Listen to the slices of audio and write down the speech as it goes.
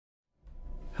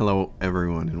Hello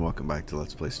everyone and welcome back to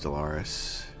Let's Play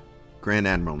Stellaris. Grand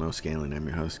Admiral, no scaling. I'm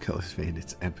your host, Kellis Fade.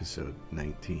 It's episode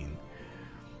 19.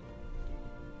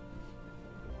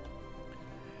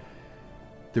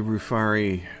 The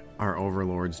Rufari, our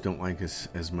overlords, don't like us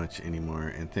as much anymore,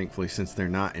 and thankfully since they're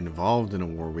not involved in a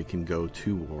war, we can go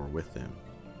to war with them.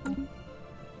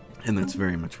 And that's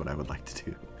very much what I would like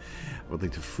to do. I would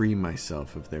like to free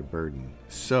myself of their burden.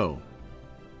 So,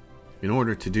 in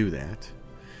order to do that,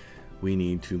 we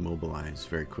need to mobilize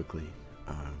very quickly.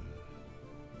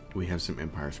 We have some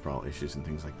Empire Sprawl issues and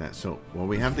things like that. So, while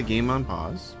we have the game on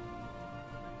pause,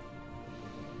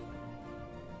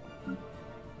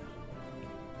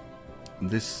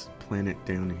 this planet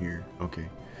down here, okay,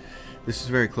 this is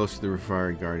very close to the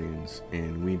Rufari Guardians,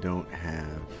 and we don't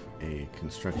have a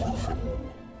construction ship.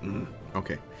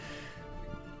 Okay.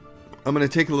 I'm going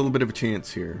to take a little bit of a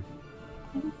chance here.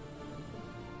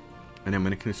 And I'm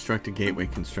going to construct a gateway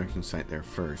construction site there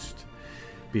first,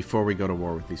 before we go to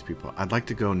war with these people. I'd like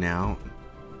to go now,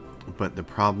 but the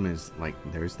problem is, like,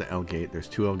 there's the L gate. There's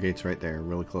two L gates right there,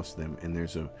 really close to them, and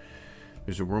there's a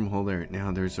wormhole there.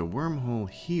 Now there's a wormhole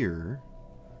here,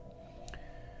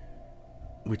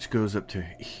 which goes up to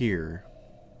here.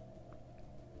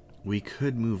 We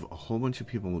could move a whole bunch of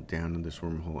people down in this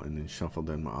wormhole and then shuffle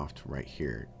them off to right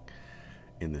here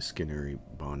in the Skinnery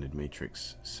bonded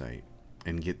matrix site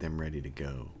and get them ready to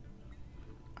go.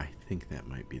 I think that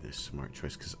might be the smart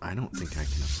choice because I don't think I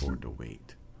can afford to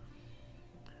wait.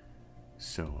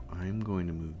 So I'm going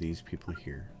to move these people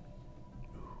here.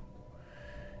 Ooh.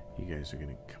 You guys are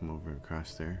going to come over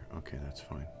across there? Okay, that's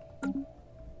fine.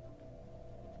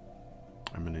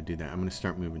 I'm going to do that. I'm going to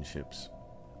start moving ships,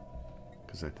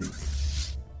 because I think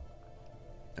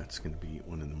that's going to be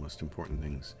one of the most important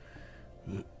things,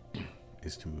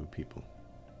 is to move people.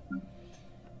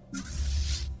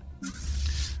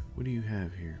 What do you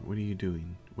have here? What are you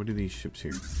doing? What are these ships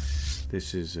here?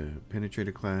 This is a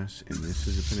penetrator class, and this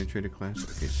is a penetrator class.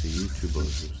 Okay, so you two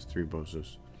bozos, three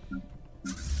bozos.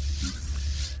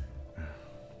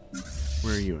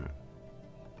 Where are you at?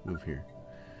 Move here.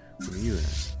 Where are you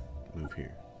at? Move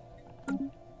here.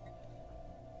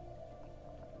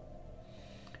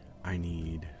 I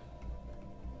need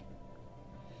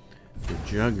the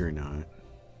Juggernaut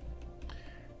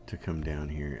to come down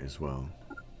here as well.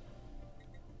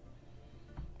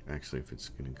 Actually, if it's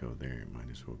going to go there, it might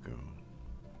as well go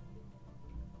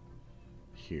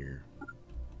here.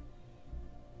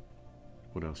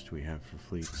 What else do we have for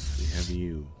fleets? We have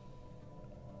you.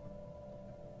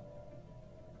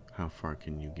 How far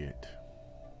can you get?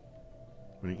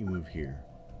 Why don't you move here?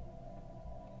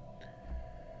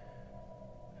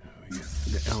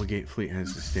 The L Gate fleet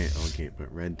has to stay at L Gate, but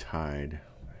Red Tide,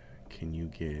 can you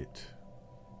get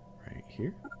right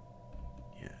here?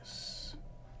 Yes.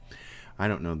 I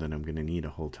don't know that I'm going to need a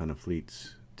whole ton of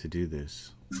fleets to do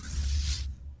this,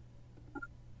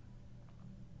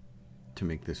 to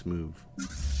make this move.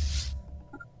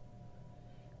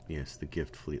 Yes, the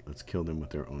gift fleet. Let's kill them with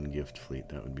their own gift fleet.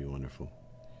 That would be wonderful.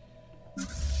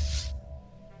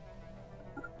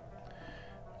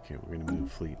 Okay, we're going to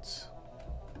move fleets.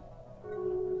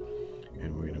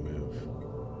 And we're going to move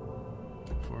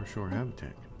foreshore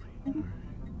habitat complete. All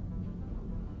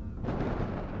right.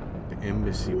 The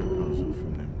embassy proposal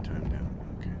from them timed out.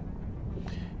 Okay.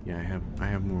 Yeah, I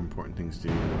have more important things to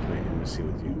do than play embassy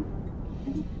with you.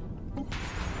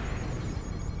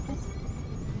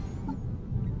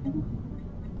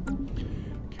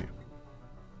 Okay.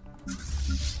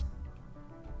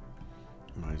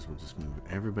 Might as well just move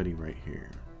everybody right here.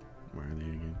 Where are they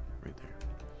again? Right there.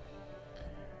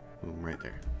 Boom, right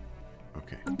there.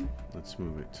 Okay, let's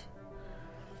move it.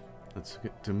 Let's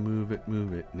get to move it,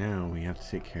 move it. Now we have to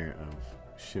take care of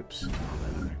ships and all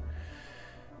that other.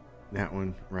 That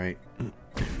one, right.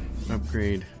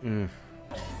 Upgrade.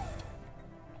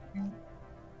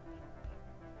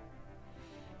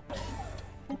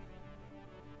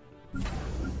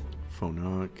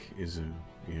 Phonak is a,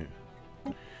 yeah.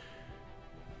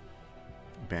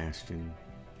 Bastion.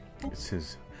 It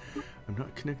says, I'm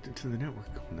not connected to the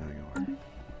network. Now you are.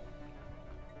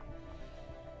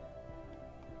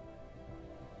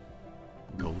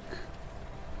 Gulk.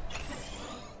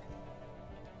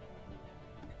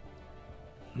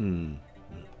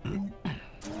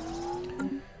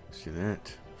 See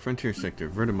that? Frontier sector,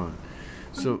 Verdamon.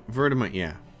 So, Verdamon,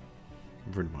 yeah.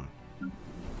 Verdamon.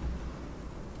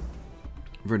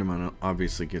 Verdamon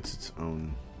obviously gets its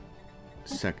own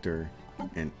sector,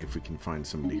 and if we can find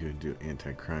somebody who would do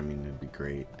anti-criming, that'd be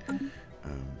great.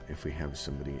 If we have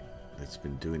somebody that's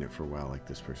been doing it for a while, like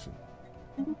this person.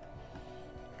 Alright,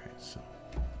 so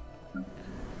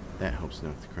That helps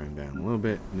knock the crime down a little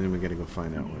bit. And then we gotta go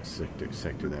find out what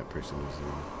sector that person is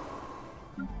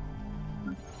in.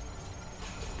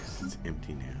 Because it's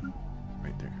empty now.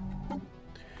 Right there.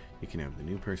 You can have the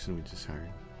new person we just hired.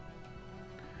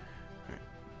 Alright.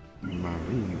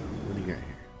 Marie, what do you got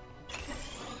here?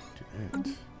 Do that.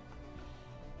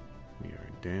 We are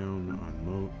down on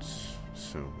moats.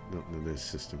 So, this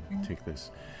system. Take this.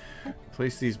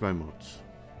 Place these by moats.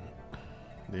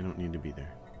 They don't need to be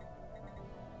there.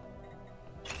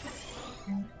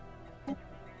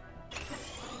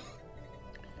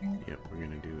 Yep, we're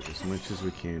gonna do as much as we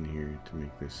can here to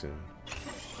make this a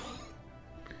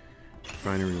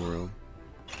refinery world.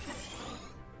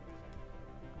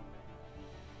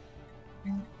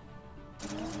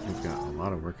 We've got a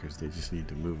lot of workers, they just need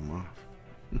to move them off.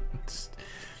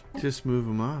 Just move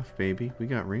them off, baby. We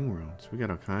got ring worlds, we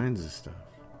got all kinds of stuff.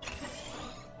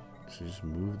 So just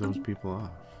move those people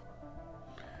off.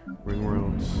 Ring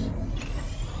worlds.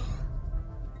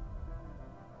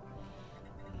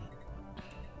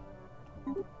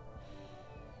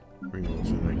 Ring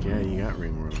worlds are like, yeah, you got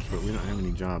ring worlds, but we don't have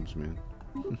any jobs, man.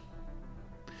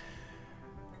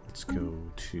 Let's go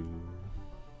to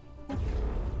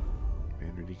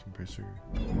Banner decompressor.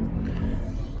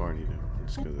 Already done.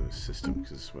 Let's go to the system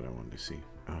because this is what I wanted to see.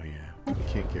 Oh yeah, we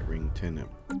can't get ring 10 up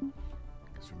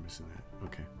because we're missing that.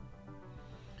 Okay,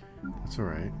 that's all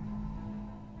right.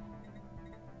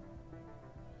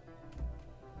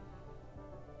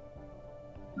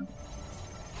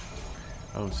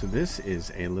 Oh, so this is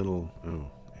a little...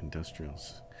 Oh,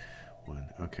 industrials one.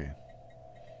 Okay.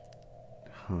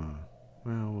 Huh.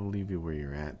 Well, we'll leave you where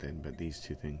you're at then, but these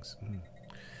two things...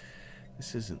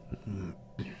 This isn't...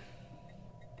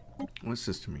 What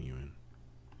system are you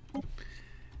in?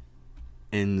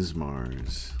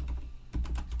 Ensmar's.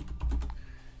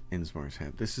 Ensmar's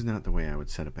hab. This is not the way I would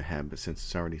set up a hab, but since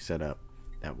it's already set up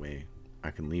that way, I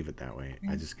can leave it that way.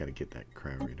 I just got to get that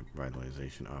cryo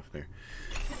revitalization off there.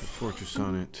 The fortress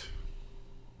on it.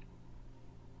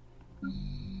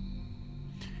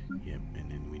 Yep,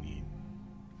 and then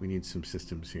we need some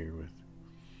systems here with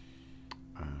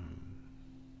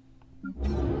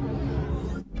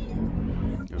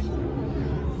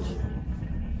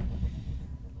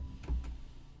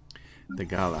the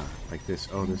gala like this.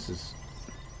 Oh, this is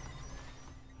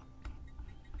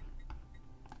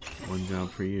one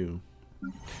job for you.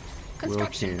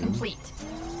 Construction complete.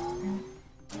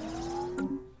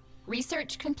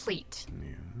 Research complete.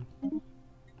 Yeah.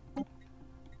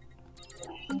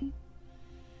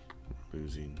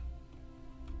 Losing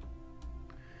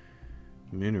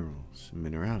minerals,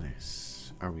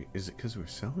 minerales. Are we? Is it because we're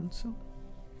selling some?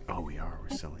 Oh, we are.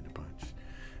 We're selling a bunch.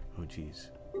 Oh,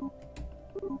 geez.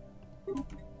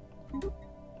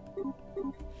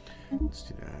 Let's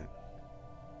do that.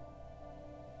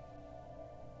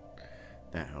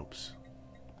 That helps.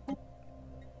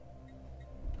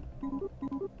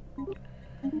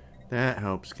 That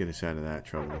helps get us out of that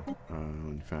trouble.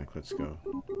 In fact, let's go.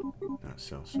 Not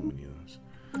sell so many of those.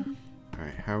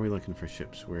 Alright, how are we looking for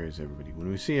ships? Where is everybody? When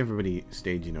we see everybody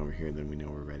staging over here, then we know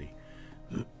we're ready.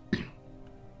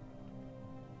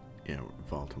 Yeah,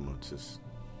 Voltamotes is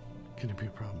gonna be a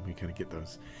problem. We gotta get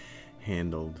those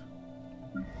handled.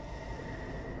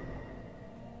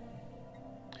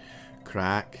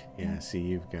 Crack. Yeah, see,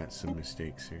 you've got some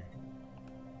mistakes here.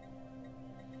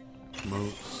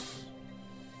 Moats.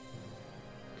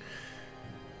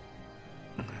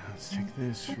 Let's take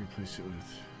this, replace it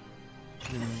with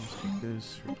minerals. Take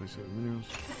this, replace it with minerals.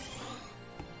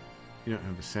 You don't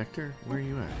have a sector? Where are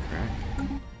you at, Crack?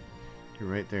 You're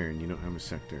right there and you don't have a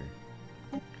sector.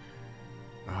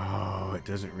 Oh, it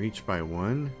doesn't reach by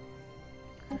one?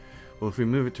 Well, if we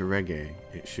move it to Reggae,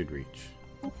 it should reach.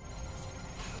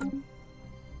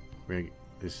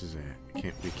 This is a...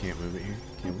 we can't move it here,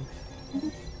 can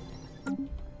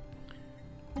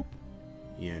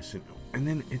we? Yes, and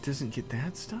then it doesn't get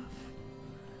that stuff?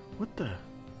 What the...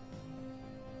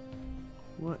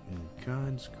 What in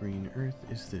God's green earth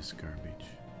is this garbage?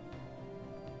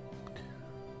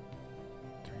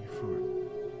 3,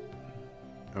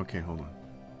 4... Okay, hold on.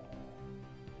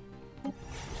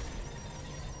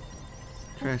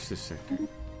 Trash this sector.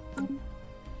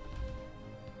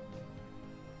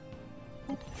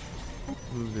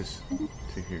 Move this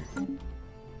to here.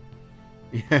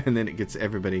 Yeah, and then it gets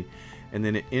everybody, and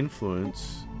then it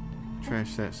influence.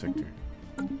 Trash that sector.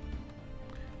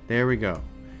 There we go.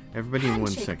 Everybody in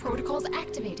one sector. Protocols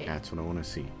activated. That's what I want to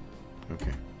see.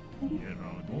 Okay.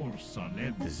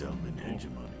 The Zelman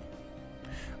hegemony.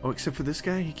 Oh, except for this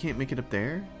guy, he can't make it up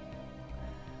there.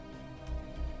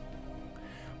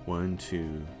 1,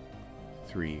 2,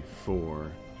 3,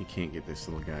 4. He can't get this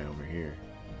little guy over here.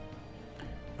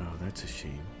 Oh, that's a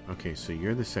shame. Okay, so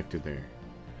you're the sector there.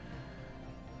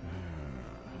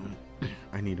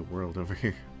 I need a world over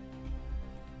here.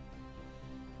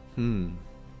 Well,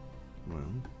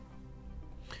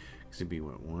 this would be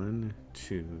what? 1,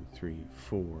 2, 3,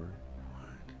 4. 1,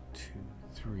 2,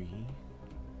 3.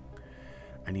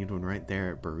 I need one right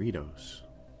there at Burritos.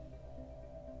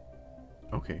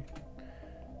 Okay.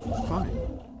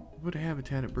 Fine. Put a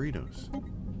habitat at Burritos.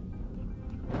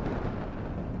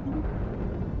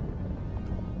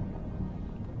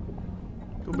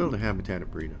 Go build a habitat at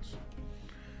Burritos.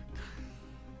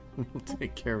 We'll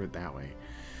take care of it that way.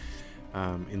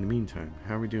 In the meantime,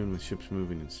 how are we doing with ships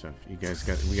moving and stuff? You guys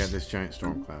we got this giant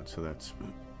storm cloud, so that's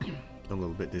a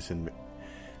little bit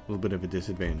of a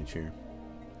disadvantage here.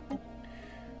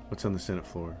 What's on the Senate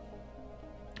floor?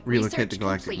 Relocate the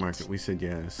galactic market. We said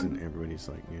yes, and everybody's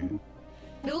like, yeah.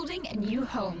 Building a new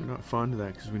home. We're not fond of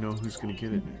that because we know who's going to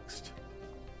get it next.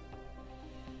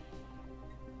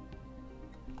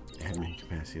 Admin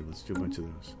capacity. Let's do a bunch of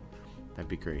those. That'd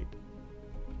be great.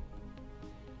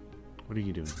 What are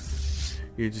you doing?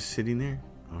 You're just sitting there?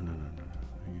 Oh, no.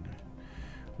 You're not.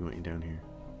 We want you down here.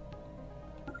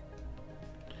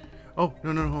 Oh,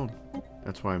 no, hold.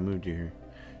 That's why I moved you here.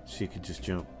 So you could just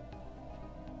jump.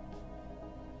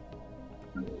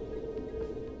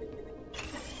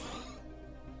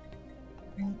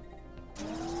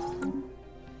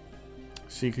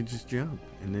 So you could just jump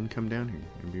and then come down here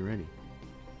and be ready.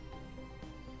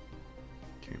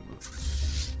 Okay,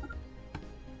 moats.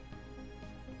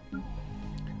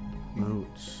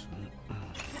 Moats.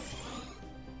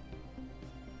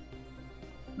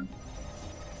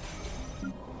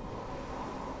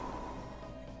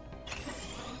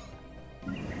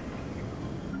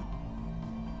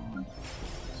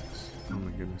 Oh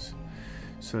my goodness.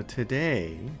 So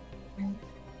today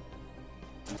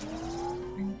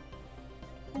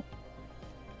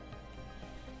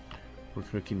we're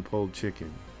cooking pulled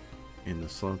chicken in the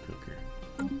slow cooker.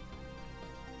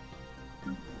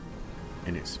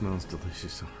 And it smells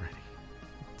delicious already.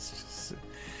 It's just,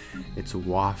 it's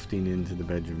wafting into the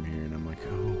bedroom here, and I'm like,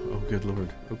 oh good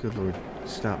lord,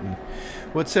 stop me.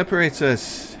 What separates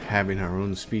us? Having our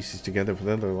own species together with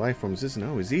other life forms isn't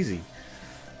always easy.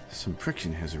 Some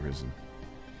friction has arisen.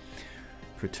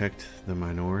 Protect the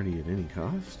minority at any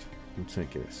cost? What's that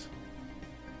get us?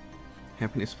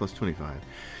 Happiness plus 25.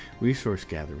 Resource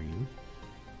gathering.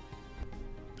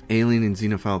 Alien and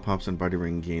xenophile pops on body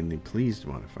ring gain the pleased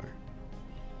modifier.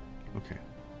 Okay.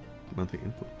 Monthly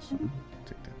influence.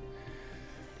 Take that.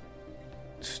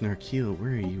 Snarkeel,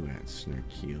 where are you at,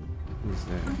 Snarkeel? Who's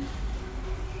that?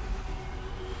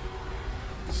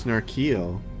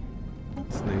 Snarkeel?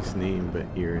 It's a nice name, but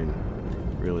you're in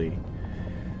really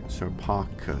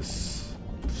Sarpakas.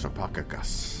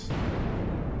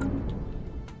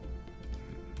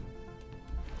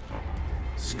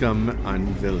 Scum on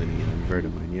villainy on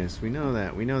Verdamine. Yes, we know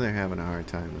that. We know they're having a hard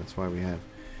time. That's why we have...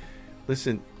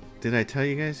 Listen, did I tell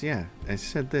you guys? Yeah, I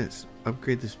said this.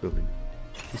 Upgrade this building.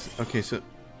 Okay, so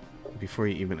before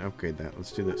you even upgrade that,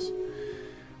 let's do this.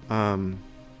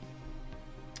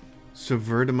 So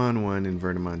Verdamon 1 and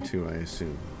Verdamon 2, I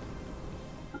assume.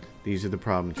 These are the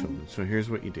problem children. So here's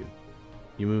what you do.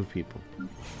 You move people.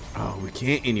 Oh, we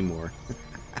can't anymore.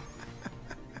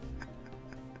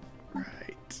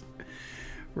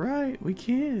 Right, we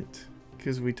can't.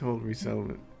 Because we told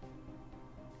resettlement.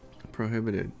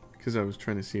 Prohibited. Because I was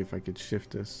trying to see if I could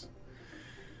shift us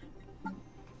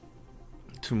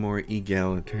to more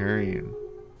egalitarian.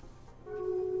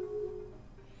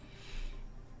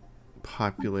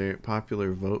 Popular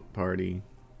vote party.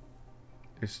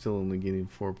 They're still only getting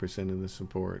 4% of the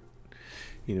support.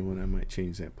 You know what, I might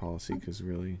change that policy because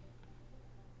really...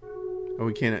 Oh,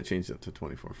 we cannot change that to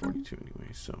 2442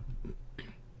 anyway, so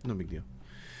no big deal.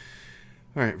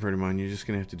 Alright, Verdamon, you're just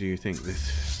going to have to do your thing.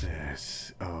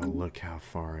 This. Oh, look how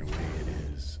far away it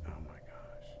is. Oh my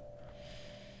gosh.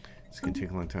 It's going to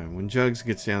take a long time. When Jugs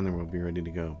gets down there, we'll be ready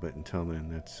to go. But until then,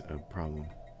 that's a problem.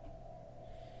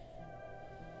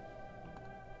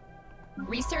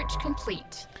 Research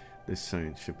complete. This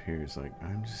science ship here is like,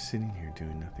 I'm just sitting here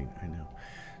doing nothing. I know.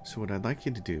 So what I'd like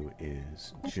you to do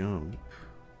is jump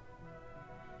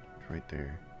right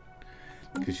there.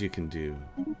 Because you can do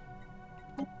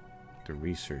the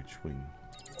research when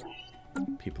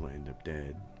people end up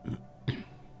dead.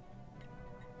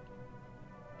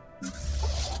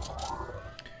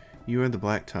 You are the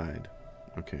Black Tide.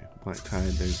 Okay, Black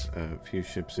Tide, there's a few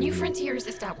ships in New here. frontiers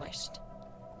established.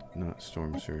 Not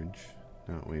Storm Surge,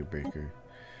 not Wavebreaker.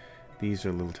 These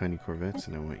are little tiny corvettes,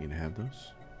 and I want you to have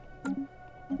those.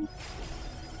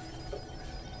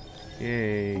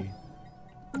 Yay.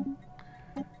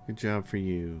 Good job for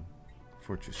you,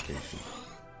 Fortress Station.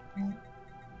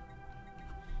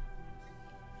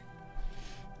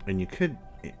 And you could,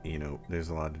 you know, there's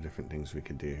a lot of different things we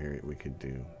could do here. We could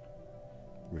do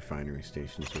refinery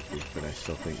stations with these, but I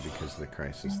still think because of the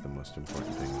crisis, the most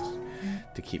important thing is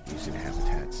to keep using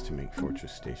habitats to make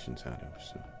fortress stations out of.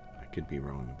 So I could be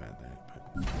wrong about that,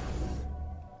 but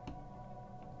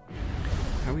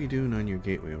how are you doing on your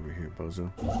gateway over here,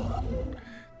 Bozo?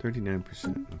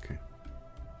 39%. Okay.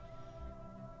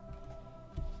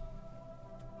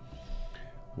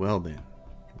 Well then,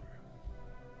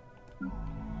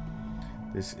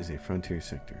 this is a frontier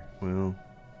sector. Well,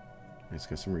 it's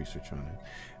got some research on it.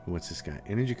 And what's this guy?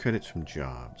 Energy credits from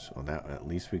jobs. Well, that at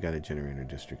least we got a generator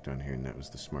district on here, and that was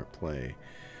the smart play.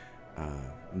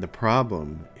 The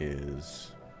problem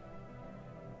is,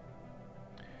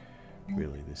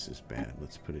 really, this is bad.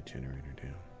 Let's put a generator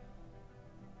down.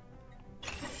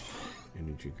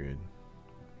 Energy grid.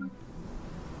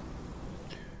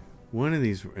 One of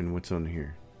these, and what's on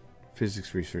here?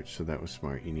 Physics research, so that was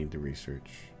smart. You need the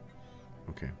research.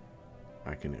 Okay.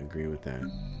 I can agree with that.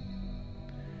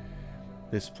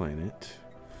 This planet.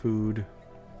 Food.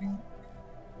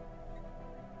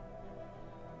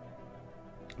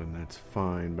 And that's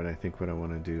fine, but I think what I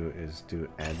want to do is do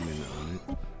admin on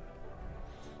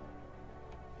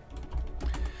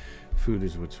it. Food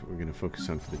is what we're going to focus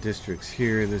on for the districts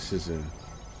here. This is a...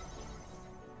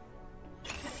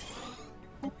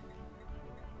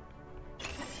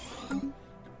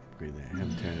 upgrade that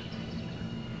habitat.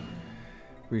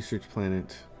 Research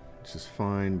planet, which is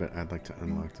fine, but I'd like to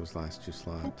unlock those last 2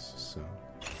 slots, so...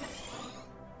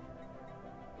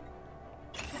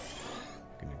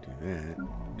 I'm going to do that.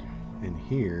 And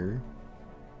here...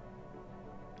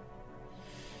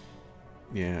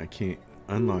 yeah, I can't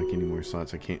unlock any more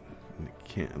slots. I can't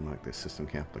unlock this system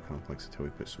capital complex until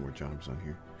we put some more jobs on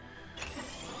here.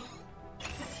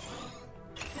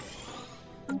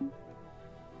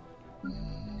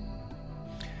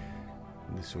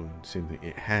 This one, same thing.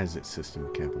 It has its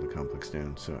system capital complex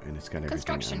down, so, and it's got everything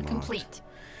Construction unlocked. complete.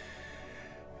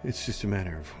 It's just a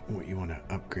matter of what you want to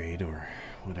upgrade or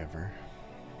whatever.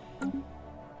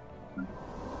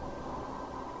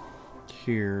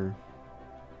 Here.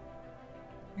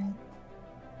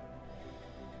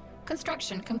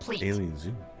 Construction complete. Alien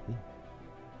Zoo.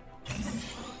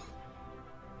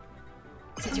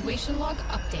 Situation log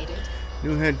updated.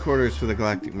 New headquarters for the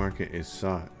Galactic Market is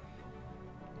sought.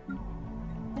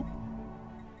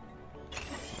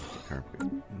 Carpet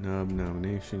nub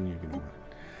nomination. You're gonna want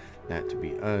that to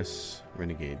be us.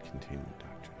 Renegade containment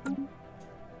doctrine.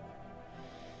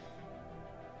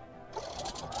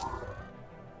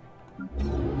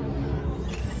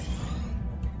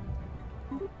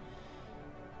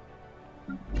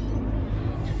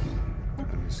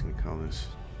 I'm just gonna call this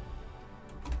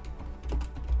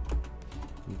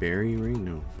Barry Ring.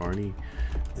 No, Barney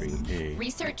Ring A.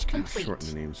 Research complete. Shorten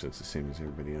the name so it's the same as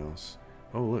everybody else.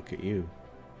 Oh, look at you.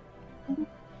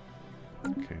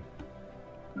 Okay.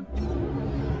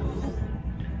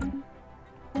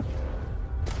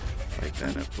 Light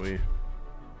that up, will you?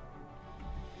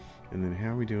 And then how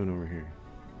are we doing over here?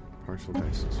 Partial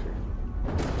Dyson sphere.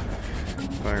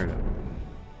 Fire it up.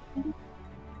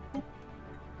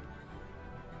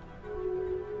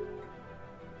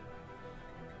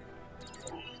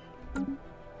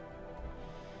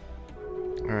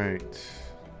 Alright.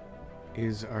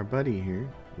 Is our buddy here,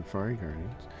 the Fari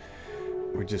Guardians?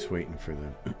 We're just waiting for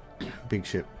the big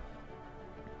ship.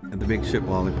 And the big ship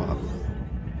lollipop.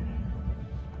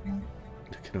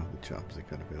 Look at all the jobs they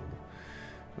got available.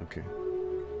 Okay.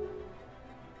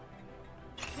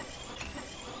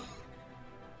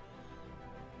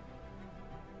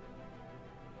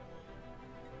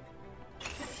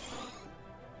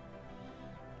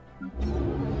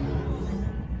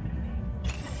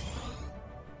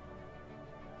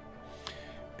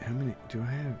 How many do I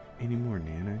have any more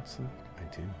nanites left? I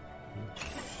do.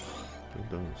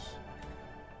 Build those.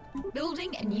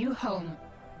 Building a new home.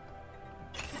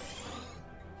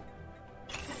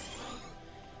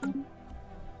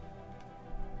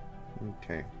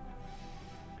 Okay.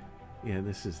 Yeah,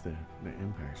 this is the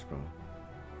Empire Spell.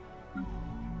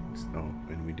 Oh,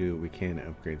 and we can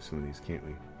upgrade some of these, can't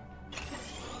we?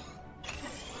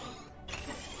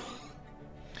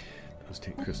 Those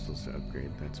take crystals to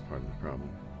upgrade, that's part of the problem.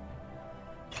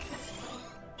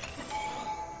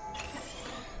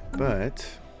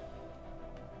 But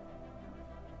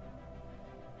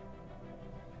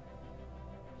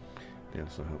they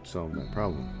also help solve that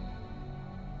problem.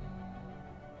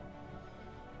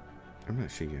 I'm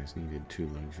not sure you guys needed 2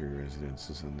 luxury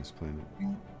residences on this planet.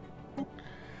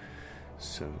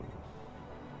 So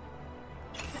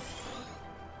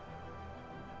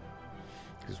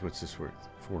Because what's this worth?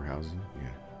 4 housing?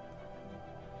 Yeah.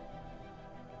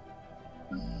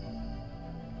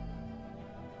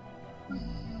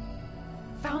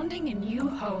 Founding a new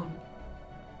home.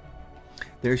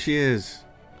 There she is.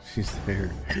 She's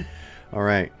there. All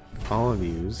right. All of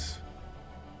yous.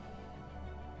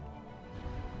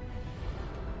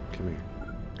 Come here.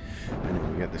 I know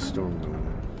we got the storm going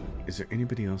on. Is there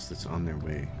anybody else that's on their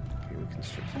way? Okay, we can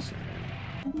stretch this out.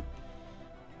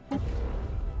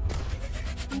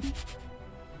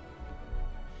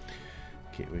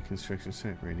 Gateway construction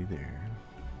site ready there.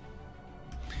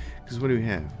 Because what do we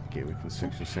have? Gateway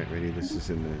construction site ready. This is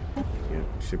in the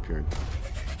shipyard.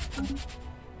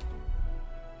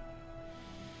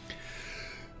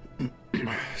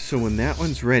 So when that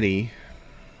one's ready,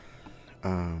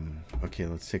 okay,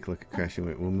 let's take a look at Crashing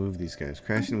Wave. We'll move these guys.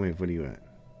 Crashing Wave, what are you at?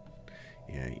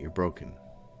 Yeah, you're broken.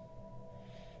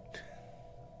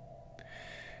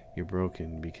 You're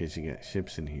broken because you got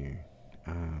ships in here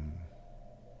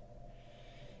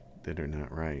that are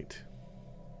not right.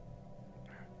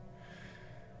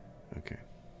 Okay.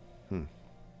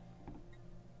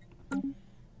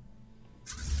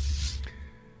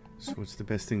 So what's the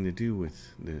best thing to do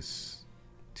with this?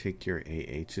 Take your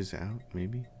AHs out,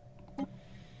 maybe?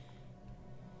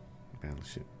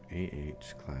 Battleship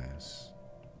AH class.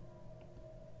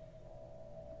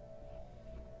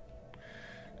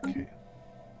 Okay.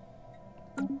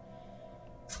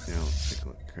 Now let's take a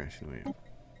look at Crashing Wave.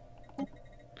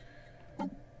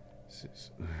 This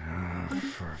is...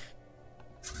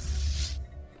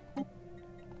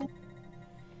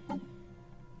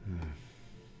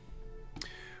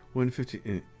 150.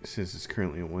 It says it's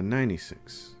currently at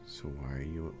 196. So why are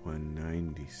you at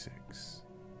 196?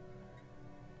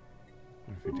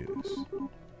 What if we do this?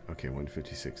 Okay,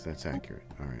 156. That's accurate.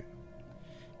 All right.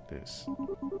 This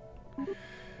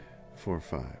 4,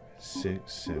 5,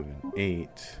 6, 7,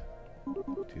 8.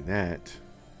 Do that.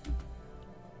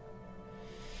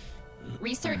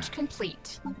 Research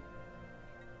complete.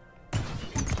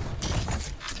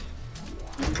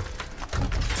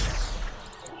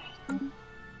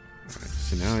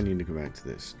 So now I need to go back to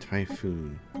this.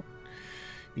 Typhoon.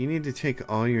 You need to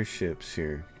take all your ships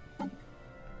here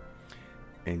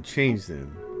and change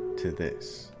them to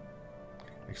this.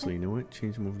 Actually, you know what?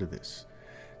 Change them over to this.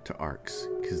 To arcs.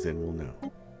 Because then we'll know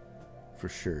for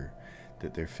sure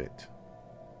that they're fit.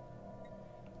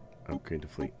 Upgrade to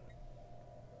fleet.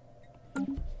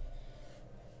 Then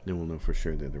we'll know for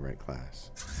sure they're the right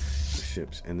class. The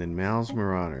ships. And then Mal's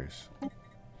Marauders.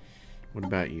 What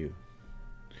about you?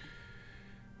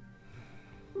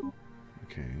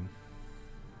 Okay.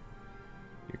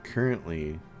 You're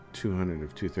currently 200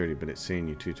 of 230, but it's saying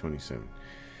you're 227.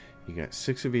 You got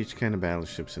 6 of each kind of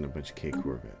battleships and a bunch of K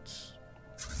corvettes.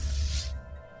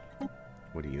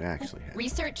 What do you actually have?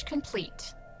 Research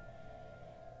complete.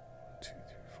 2, 3,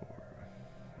 4.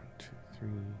 1, 2, 3.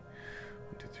 1,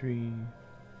 2, 3.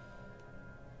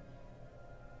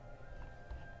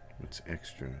 What's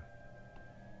extra?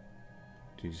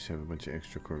 Do you just have a bunch of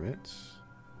extra corvettes?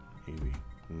 Maybe.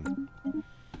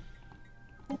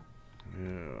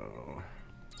 Oh.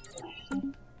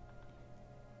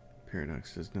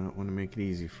 Paradox does not want to make it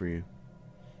easy for you.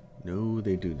 No,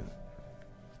 they do not.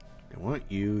 They want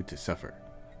you to suffer.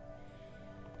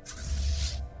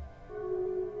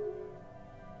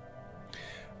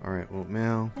 Alright, well,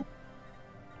 Mal,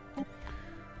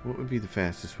 what would be the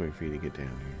fastest way for you to get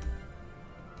down here?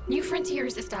 New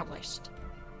frontiers established.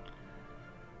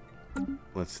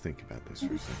 Let's think about this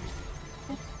for a second.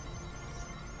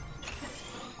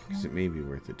 Because it may be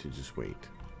worth it to just wait.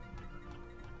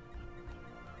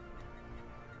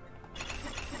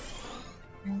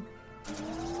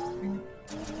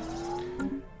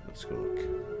 Let's go look.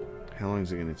 How long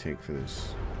is it going to take for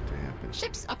this to happen?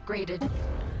 Ships upgraded.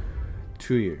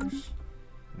 2 years.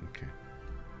 Okay.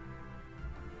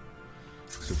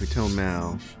 So if we tell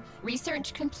Mal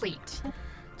Research complete.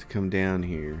 to come down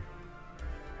here,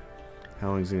 how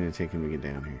long is it going to take him to get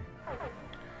down here?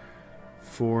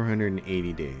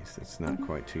 480 days. That's not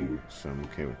quite 2 years, so I'm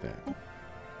okay with that.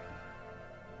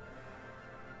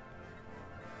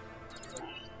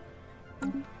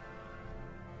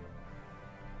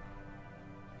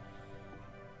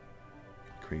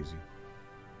 Crazy.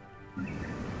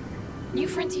 New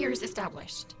frontiers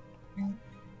established.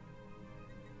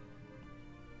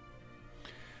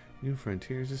 New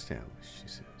frontiers established, she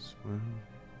says. Well,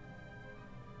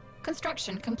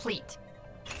 Construction complete.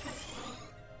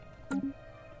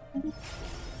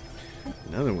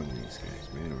 another one of these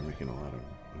guys. Man, we're making a lot of them.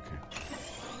 Okay.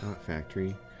 Not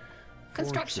factory.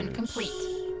 Construction Fortress. complete.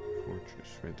 Fortress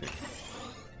right there.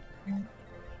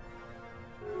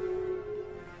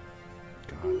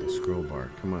 God, scroll bar.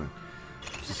 Come on.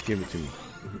 Just give it to me.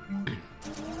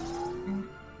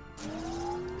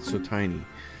 It's so tiny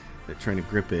that trying to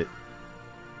grip it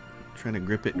and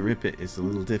rip it is a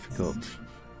little difficult.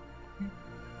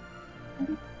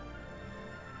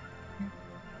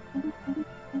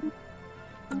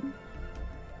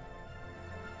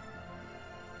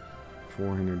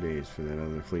 $400 for that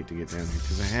other fleet to get down here.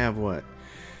 Because I have what?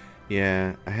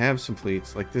 Yeah, I have some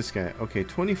fleets like this guy. Okay,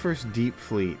 21st Deep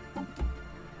Fleet.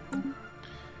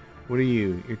 What are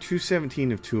you? You're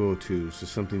 217 of 202, so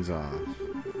something's off.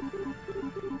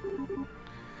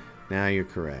 Now you're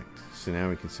correct. So now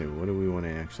we can say, what do we want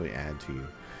to actually add to you?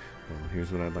 Well,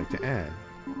 here's what I'd like to add.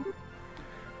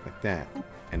 Like that.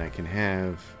 And I can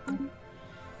have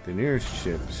the nearest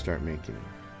ship start making it.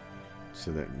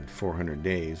 So that in 400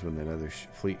 days, when that other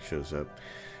fleet shows up,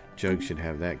 Jug should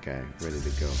have that guy ready to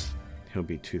go. He'll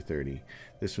be 230.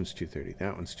 This one's 230.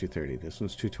 That one's 230. This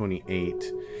one's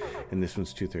 228. And this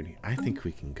one's 230. I think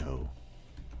we can go.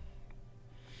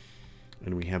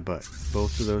 And we have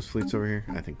both of those fleets over here.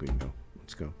 I think we can go.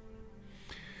 Let's go.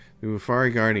 The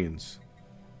Ufari Guardians.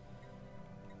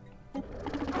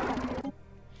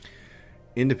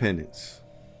 Independence.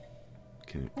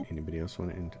 Can anybody else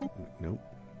want to nope.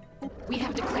 We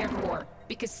have declared war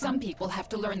because some people have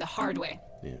to learn the hard way.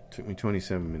 Yeah, it took me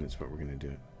 27 minutes, but we're going to do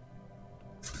it.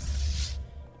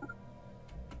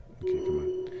 Okay, come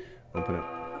on. Open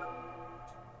up.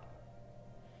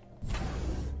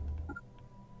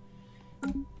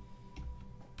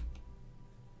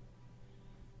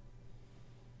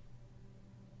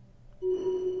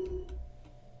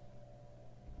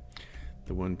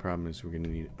 The one problem is we're going to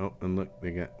need... Oh, and look,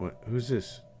 they got... What? Who's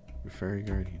this? Fairy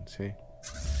Guardians, hey?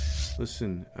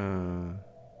 Listen,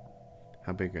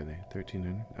 how big are they?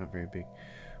 1,300? Not very big.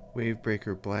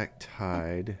 Wavebreaker, Black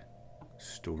Tide,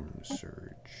 Storm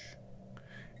Surge,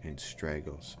 and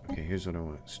Straggles. Okay, here's what I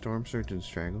want. Storm Surge and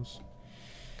Straggles.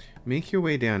 Make your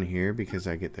way down here because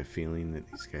I get the feeling that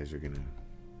these guys are going to...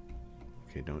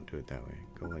 Okay, don't do it that way.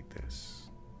 Go like this.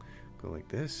 Go like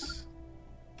this.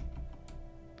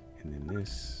 And then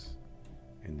this.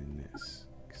 And then this.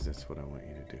 Because that's what I want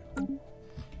you to do.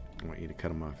 I want you to cut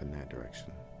them off in that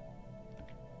direction.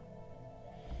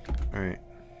 Alright.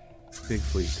 Big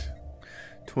fleet.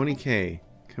 20k.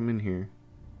 Come in here.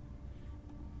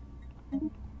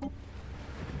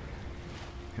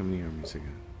 How many armies I got?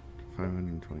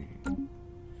 528.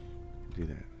 Do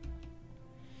that.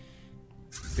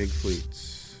 Big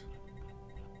fleets.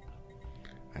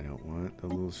 I don't want the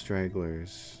little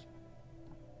stragglers.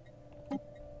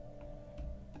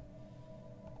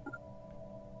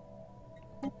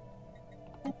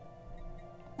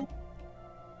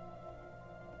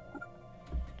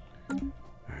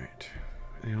 Alright.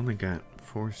 They only got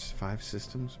 5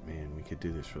 systems? Man, we could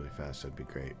do this really fast. That'd be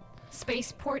great.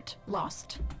 Spaceport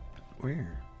lost.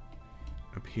 Where?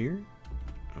 Up here?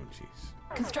 Oh, jeez.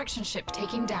 Construction ship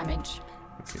taking damage.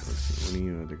 Okay, listen. One of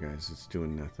you other guys that's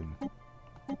doing nothing.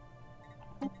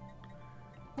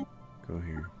 Go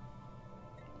here.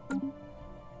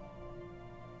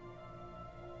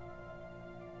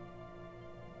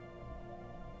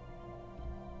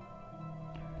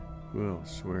 Who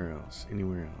else? Where else?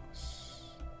 Anywhere else?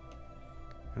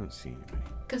 I don't see anybody.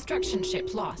 Construction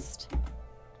ship lost.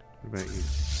 What about you?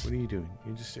 What are you doing?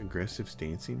 You're just aggressive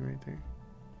stancing right there?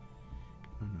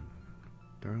 Oh, no.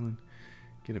 Darling,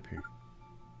 get up here.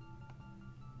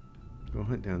 Go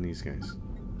hunt down these guys.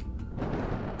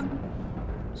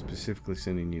 Specifically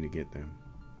sending you to get them.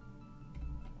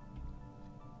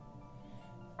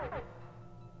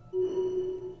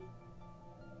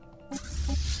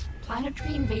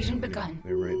 Planetary invasion begun.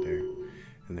 They're right there.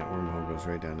 And that wormhole goes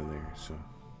right down to there, so...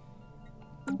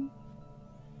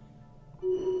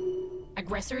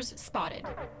 Aggressors spotted.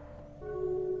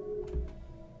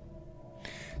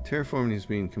 Terraforming is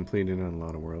being completed on a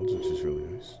lot of worlds, which is really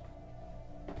nice.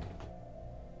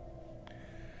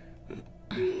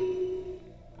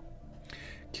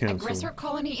 Council. Aggressor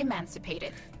colony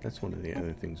emancipated. That's one of the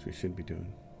other things we should be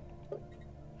doing.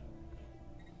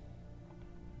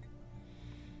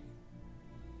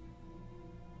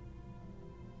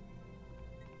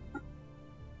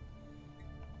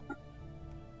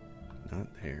 Not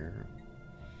there.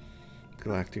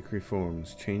 Galactic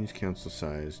reforms. Change council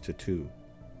size to 2.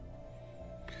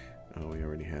 Oh, we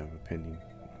already have a pending.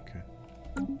 Okay.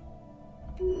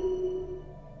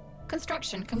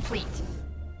 Construction complete.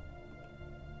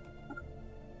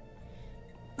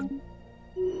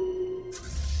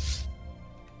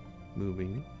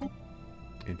 Moving.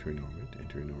 Entering orbit.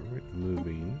 Entering orbit.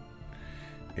 Moving.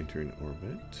 Entering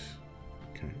orbit.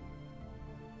 Okay.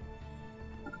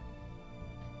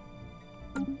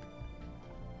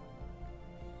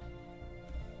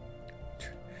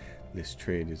 this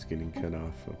trade is getting cut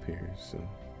off up here, so.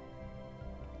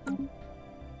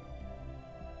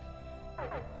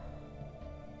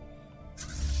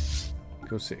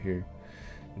 Go sit here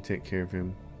and take care of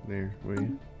him there, will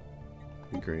you?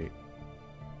 Be great.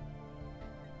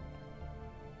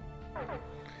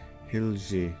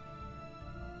 Hilji.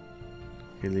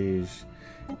 Hilij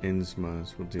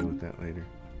Innsmaz. We'll deal with that later.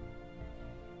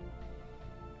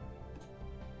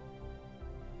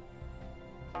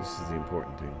 This is the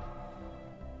important thing.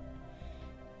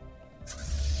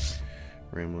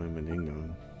 Ramlin and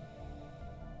Ingon.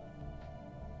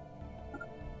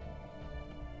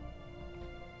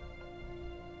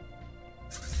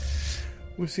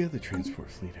 Where's the other transport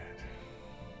fleet at?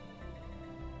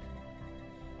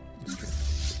 This transport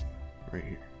fleet. Right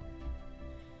here.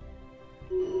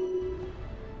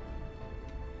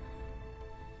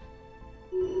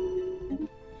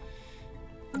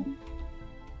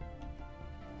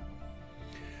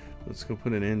 Let's go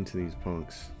put an end to these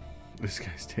punks. This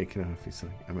guy's taking off. He's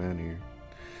like, I'm out of here.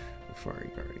 The Fiery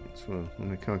Guardians. Well,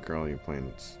 when I conquer all your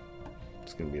planets,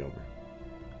 it's gonna be over.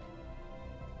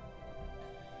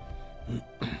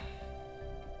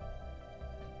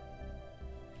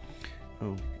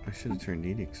 Oh, I should have turned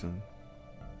edicts on.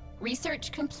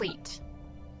 Research complete.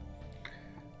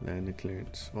 Land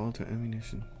clearance. Volta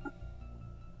ammunition.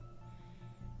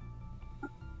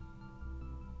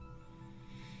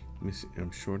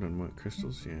 I'm short on what?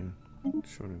 Crystals? Yeah.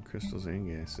 Short on crystals and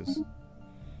gases.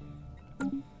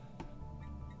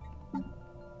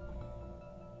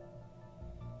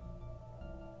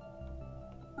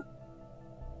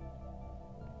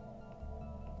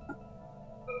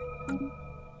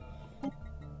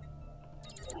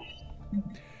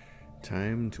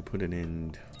 Time to put an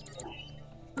end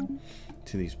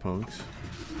to these punks.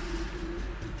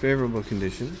 Favorable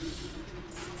conditions.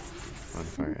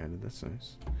 Modifier added, that's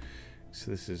nice.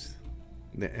 So this is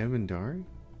the Evandari.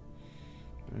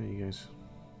 Oh, you guys.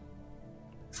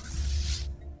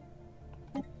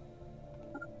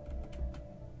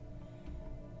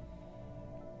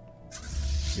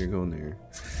 You're going there.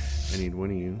 I need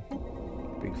one of you.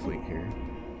 Big fleet here.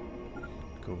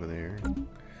 Go over there.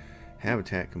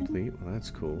 Habitat complete. Well, that's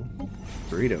cool.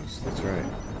 Burritos, that's right.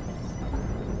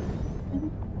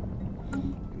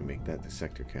 I'm gonna make that the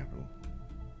sector capital.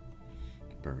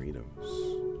 Burritos.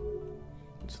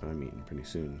 That's what I'm eating pretty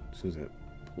soon. As soon as that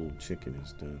pulled chicken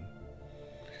is done.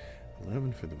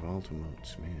 11 for the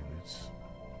Voltamotes. Man, that's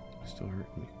still hurting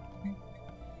me.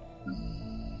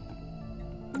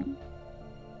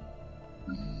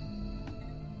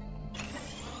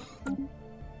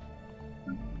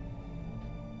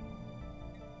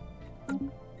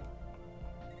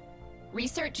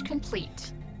 Research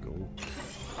complete. Go.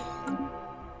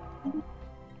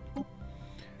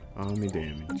 Army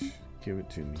damage. Give it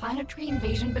to me. Planetary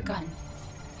invasion begun.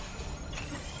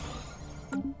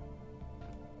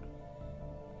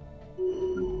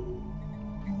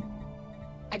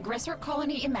 Aggressor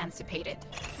colony emancipated.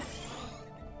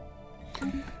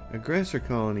 Aggressor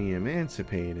colony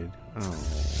emancipated. Oh.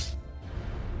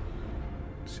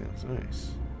 Sounds nice.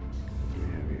 What do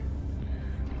we have here?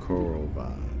 Coral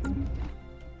Vine.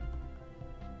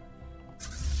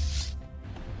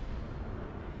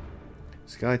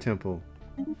 Sky Temple.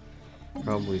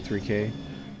 Probably 3K.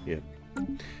 Yep.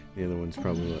 The other one's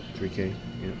probably what, 3K?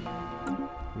 Yep.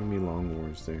 Gonna be long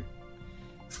wars there.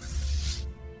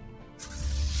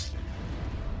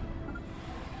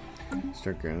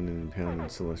 Start grounding and pounding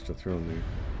Celestial Throne there.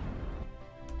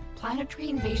 Planetary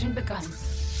invasion begun.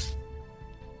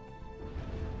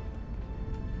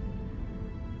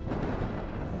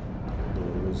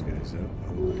 Blow those guys up.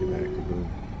 Oh, look at that. Kaboom.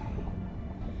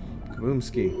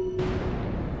 Kaboomski.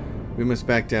 We must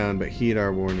back down, but heed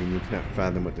our warning. You cannot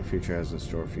fathom what the future has in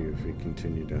store for you if you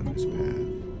continue down this path.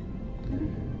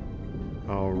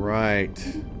 Alright.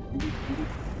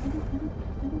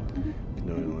 Can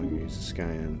no longer use the sky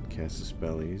and cast the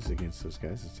spellies against those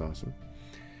guys. That's awesome.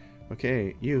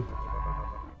 Okay, you.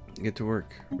 Get to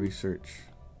work. Research.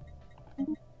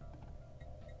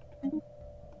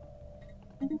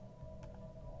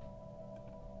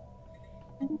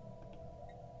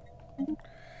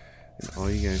 And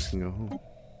all you guys can go home.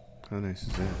 How nice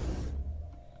is that?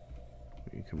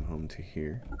 You come home to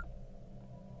here.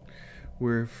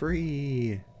 We're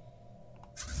free!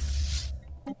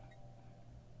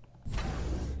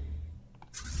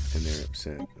 And they're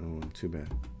upset. Oh, too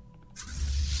bad.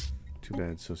 Too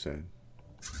bad, so sad.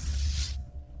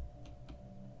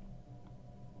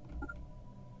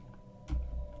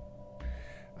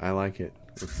 I like it.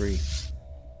 We're free.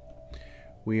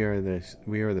 We are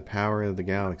the power of the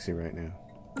galaxy right now.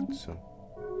 So,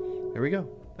 there we go.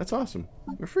 That's awesome.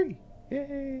 We're free.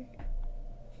 Yay!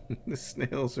 The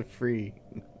snails are free.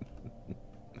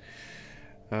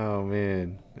 Oh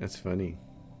man, that's funny.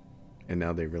 And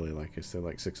now they really like us. They're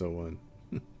like 601.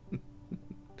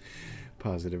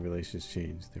 Positive relations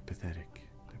change. They're pathetic.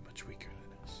 They're much weaker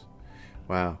than us.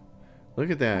 Wow.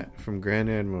 Look at that. From Grand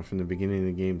Admiral from the beginning of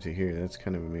the game to here. That's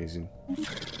kind of amazing.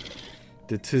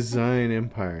 The Tizine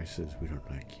Empire says, we don't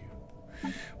like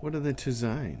you. What are the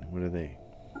Tizine? What are they?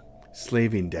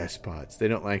 Slaving despots. They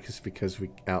don't like us because we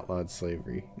outlawed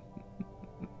slavery.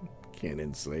 Can't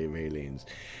enslave aliens.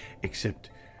 Except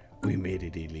we made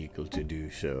it illegal to do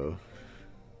so.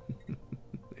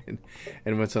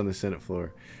 And what's on the Senate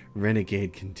floor?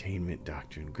 Renegade Containment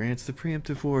Doctrine grants the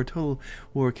preemptive war total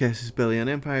war casus belli on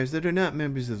empires that are not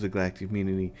members of the galactic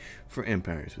community for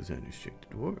empires with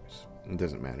unrestricted wars. It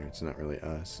doesn't matter. It's not really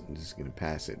us. I'm just going to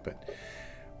pass it. But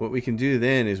what we can do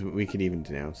then is we could even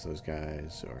denounce those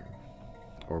guys,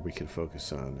 or we could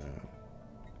focus on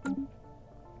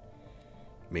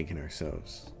making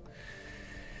ourselves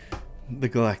the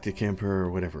Galactic Emperor,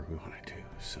 or whatever we want to do.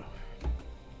 So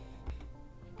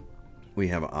we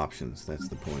have options. That's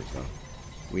the point, though.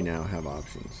 We now have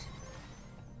options.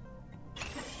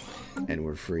 And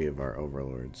we're free of our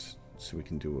overlords, so we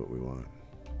can do what we want.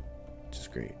 Which is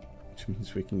great. Which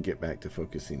means we can get back to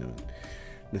focusing on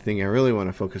the thing I really want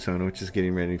to focus on, which is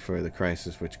getting ready for the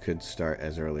crisis, which could start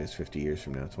as early as 50 years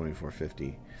from now,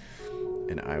 2450.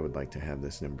 And I would like to have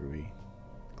this number be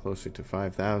closer to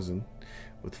 5,000.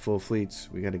 With full fleets,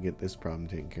 we got to get this problem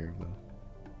taken care of, though.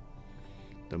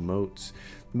 The moats.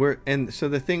 And so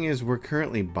the thing is, we're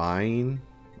currently buying.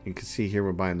 You can see here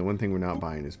we're buying. The one thing we're not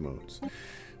buying is moats.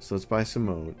 So let's buy some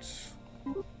moats.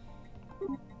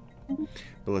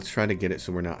 But let's try to get it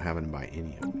so we're not having to buy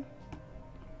any of them.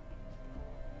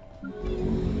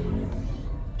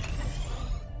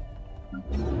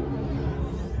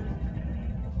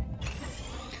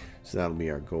 So that'll be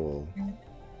our goal.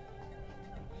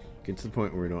 Get to the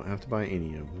point where we don't have to buy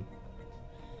any of them.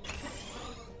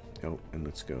 Oh, and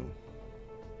let's go.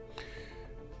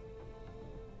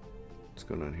 What's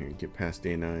going on here? Get past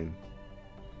day 9.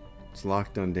 It's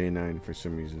locked on day 9 for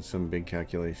some reason. Some big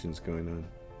calculations going on.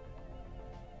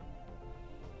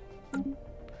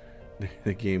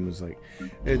 The game was like,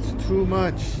 it's too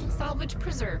much. Salvage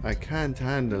preserved. I can't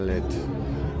handle it.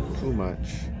 Too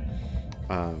much.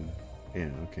 Yeah,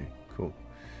 okay, cool.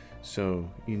 So,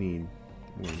 you need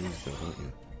more of these though, don't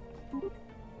you?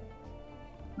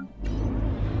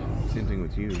 Same thing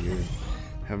with you. You're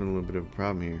having a little bit of a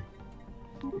problem here.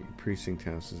 Your precinct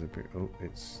house is up here. Oh,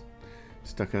 it's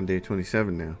stuck on day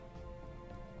 27 now.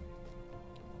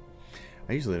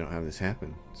 I usually don't have this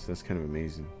happen, so that's kind of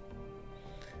amazing.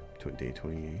 Day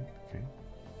 28. Okay.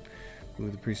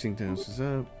 Move the precinct houses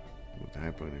up. Move the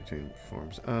hypo entertainment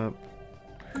forms up.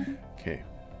 Okay.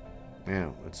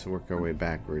 Now let's work our way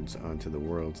backwards onto the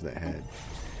worlds that had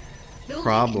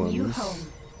problems. Building a new home.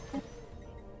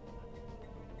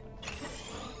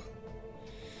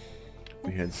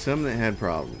 We had some that had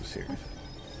problems here.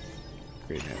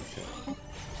 Upgrade habitat.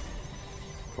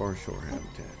 Foreshore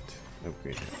habitat.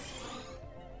 Upgrade habitat.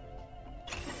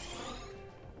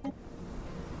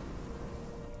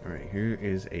 Alright, here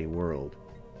is a world.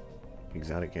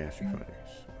 Exotic gas refiners.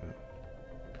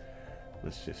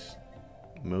 Let's just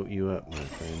moat you up, my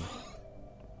friend.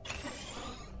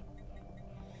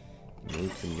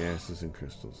 Moats and gases and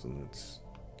crystals, and it's...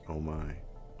 oh my.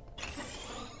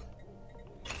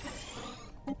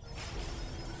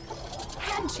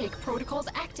 Handshake protocols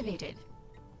activated.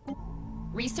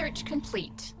 Research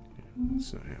complete. Yeah,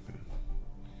 that's not happening.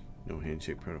 No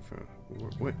handshake protocol.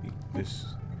 What? This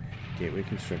gateway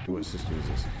constructed. What system is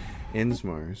this? Ends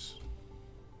Mars.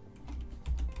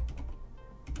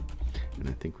 And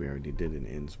I think we already did an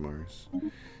Ends Mars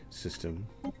system.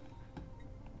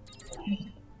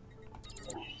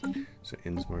 So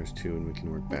Ends Mars 2, and we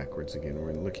can work backwards again.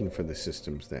 We're looking for the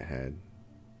systems that had.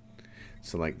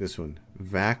 So like this one,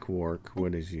 VacWark.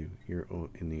 What is you? You're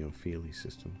in the Ophelia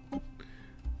system.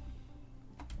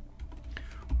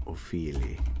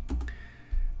 Ophelia.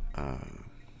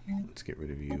 Let's get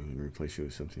rid of you and replace you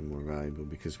with something more valuable,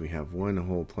 because we have one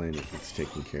whole planet that's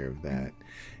taking care of that.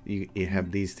 You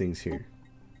have these things here.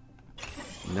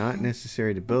 Not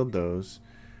necessary to build those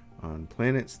on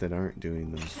planets that aren't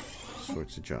doing those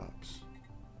sorts of jobs.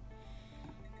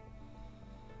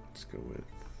 Let's go with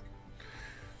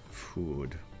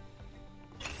food.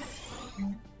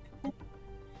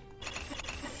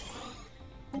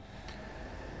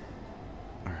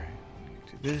 Alright,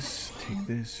 do this, take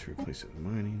this, replace it with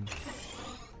mining.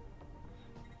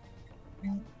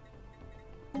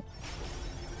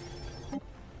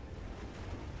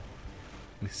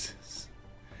 Nemesis.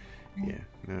 Yeah,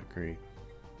 not great.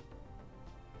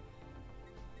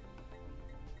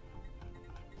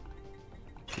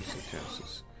 Decent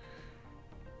houses.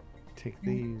 Take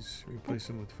these, replace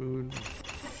them with food.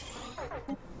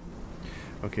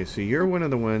 Okay, so you're one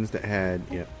of the ones that had,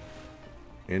 yep,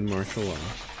 in martial law.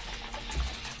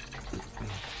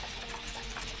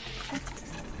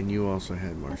 And you also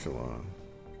had martial law.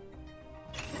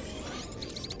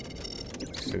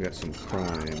 Still got some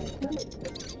crime.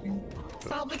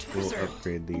 Salvage We'll preserved.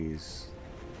 upgrade these.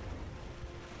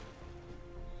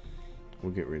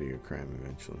 We'll get rid of your crime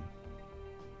eventually.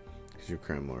 Because your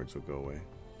crime lords will go away.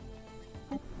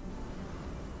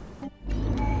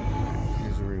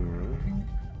 Here's a ring room.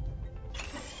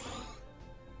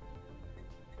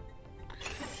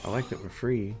 I like that we're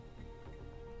free.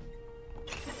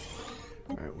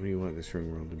 Alright, what do you want this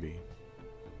ring roll to be?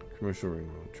 Commercial ring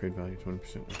roll. Trade value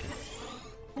 20%. Okay.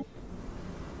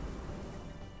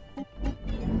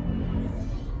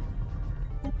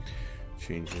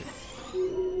 Change it.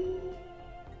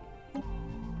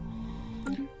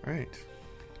 Alright.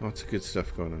 Lots of good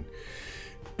stuff going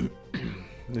on.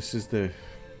 This is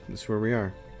where we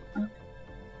are.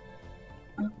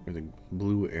 Or the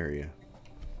blue area.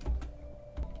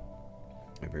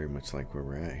 I very much like where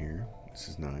we're at here. This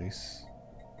is nice.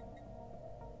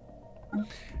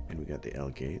 And we got the L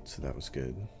gate, so that was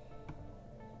good.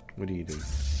 What are you doing?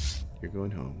 You're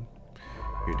going home.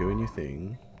 You're doing your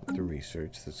thing with the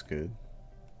research. That's good.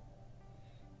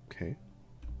 Okay.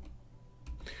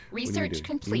 Research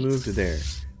complete. You move to there.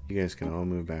 You guys can all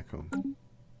move back home. And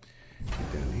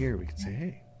down here, we can say,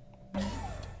 hey.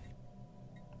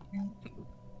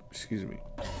 Excuse me.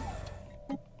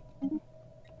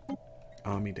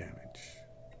 Army damage.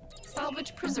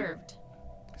 Salvage preserved.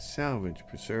 Salvage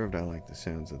preserved. I like the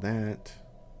sounds of that.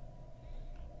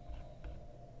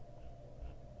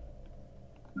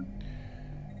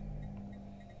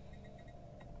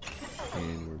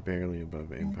 And we're barely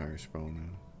above Empire Sprawl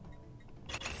now.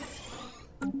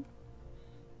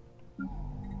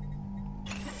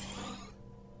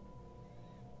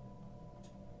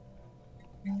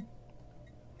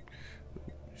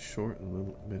 Short a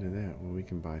little bit of that. Well, we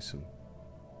can buy some.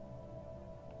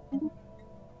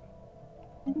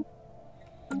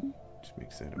 Just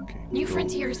makes that okay. New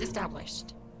frontiers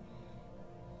established.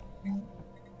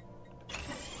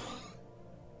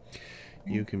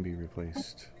 You can be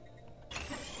replaced.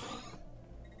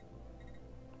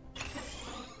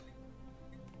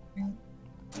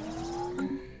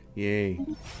 Yay.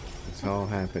 It's all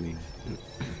happening.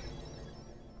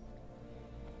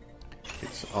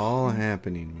 It's all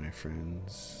happening, my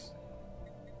friends.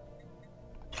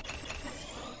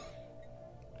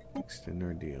 Extend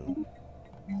our deal.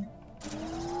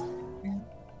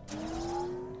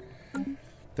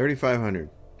 3,500.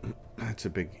 That's a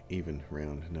big, even,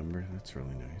 round number. That's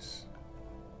really nice.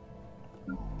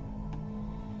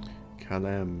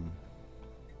 Kalem.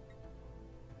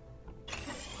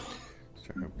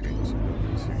 Start upgrading some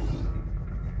buildings here.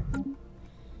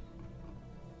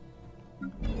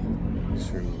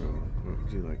 What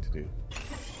would you like to do?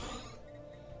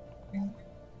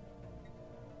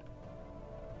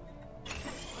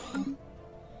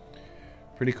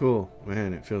 Pretty cool.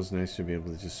 Man, it feels nice to be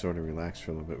able to just sort of relax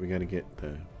for a little bit. We got to get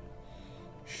the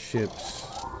ships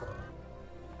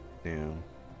now.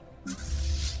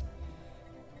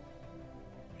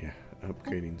 Yeah,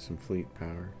 upgrading some fleet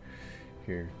power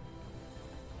here.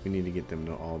 We need to get them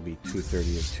to all be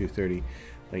 230 of 230.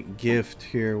 Like Gift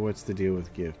here, what's the deal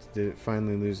with Gift? Did it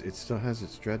finally lose? It still has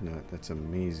its dreadnought. That's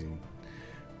amazing.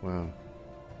 Wow.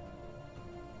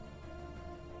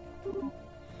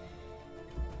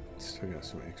 Still got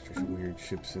some extra weird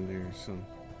ships in there, so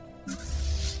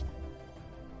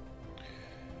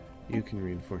you can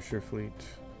reinforce your fleet.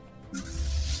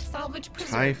 Salvage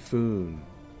preserved. Typhoon.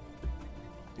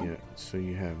 Yeah, so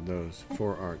you have those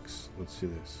 4 arcs. Let's do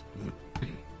this.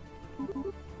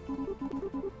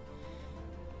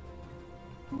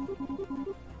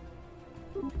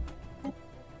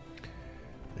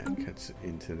 That cuts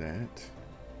into that.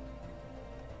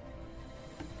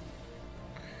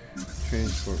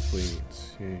 Transport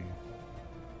fleets, yay.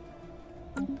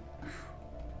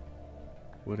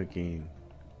 What a game.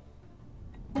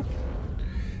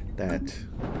 That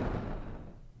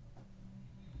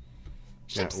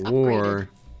Ships war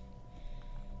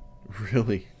upgraded.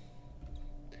 really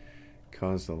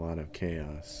caused a lot of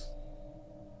chaos.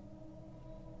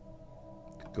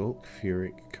 Gulk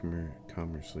Furic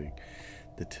Commerce League.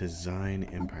 The Design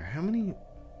Empire. How many?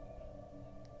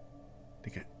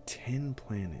 They got 10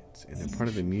 planets, and they're part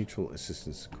of the Mutual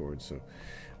Assistance Accord, so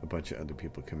a bunch of other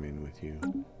people come in with you.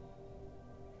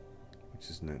 which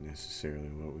is not necessarily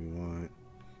what we want.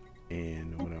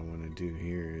 And what I want to do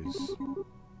here is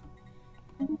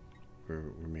we're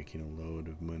making a load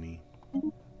of money.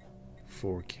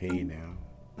 4K now,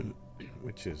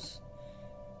 which is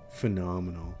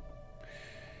phenomenal.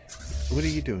 What are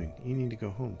you doing? You need to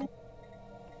go home.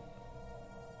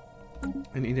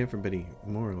 I need everybody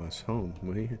more or less home.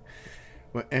 What do you?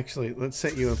 Well, actually, let's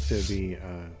set you up to be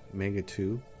Mega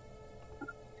 2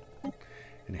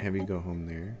 and have you go home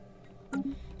there.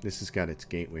 This has got its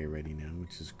gateway ready now,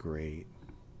 which is great.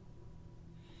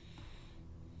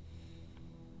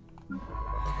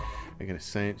 I got a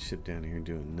science ship down here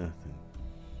doing nothing.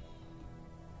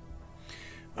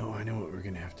 Oh, I know what we're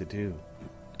gonna have to do.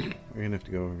 We're gonna have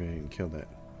to go over there and kill that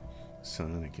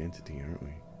psionic entity, aren't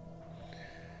we?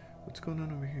 What's going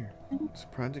on over here? It's a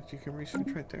project you can research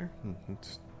right there.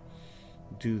 Let's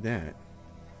do that.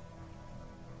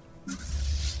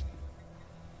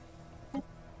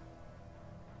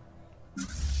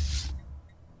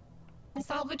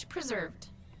 Salvage preserved.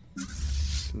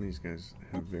 Some of these guys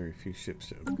have very few ships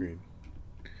to upgrade.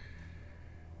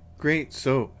 Great,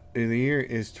 so the year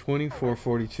is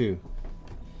 2442.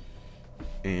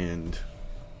 And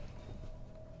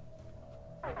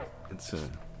it's a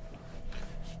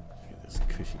this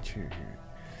cushy chair here.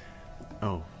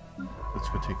 Oh, let's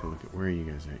go take a look at where are you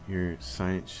guys at. Your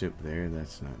science ship there,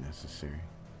 that's not necessary.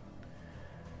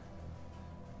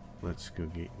 Let's go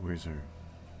get where's our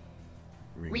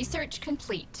ring? Research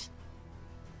complete.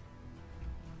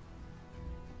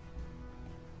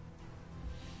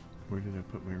 Where did I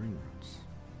put my ring rods?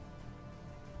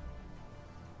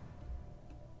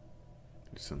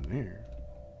 There's some there.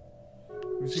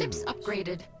 Where's Ships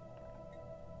upgraded.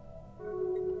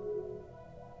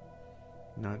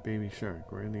 Not Baby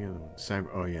Shark. Where are the other ones?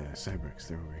 Oh yeah, Cybrex.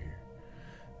 They're over here.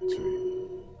 That's right.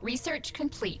 Research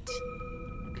complete.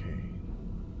 Okay.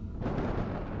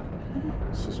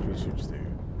 Let's just research there.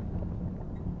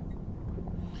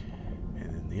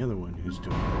 And then the other one who's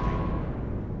doing nothing.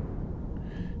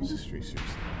 Let's just research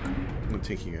there. It'll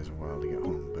take you guys a while to get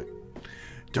home, but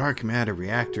dark matter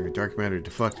reactor, dark matter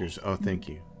deflectors. Oh, thank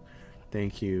you.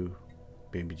 Thank you,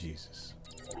 baby Jesus.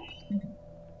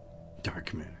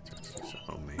 Dark matter deflectors.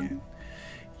 Oh, man.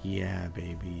 Yeah,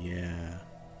 baby, yeah.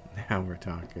 Now we're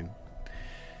talking.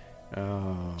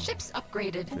 Oh. Ships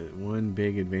upgraded. The one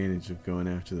big advantage of going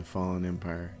after the Fallen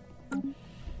Empire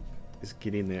is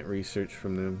getting that research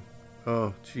from them.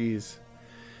 Oh, jeez.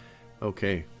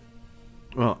 Okay.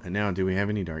 Well, and now, do we have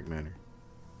any dark matter?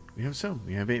 We have some.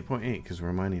 We have 8.8 because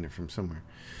we're mining it from somewhere.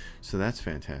 So that's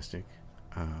fantastic.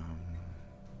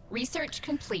 Research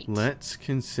complete. Let's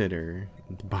consider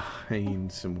buying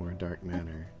some more dark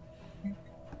matter.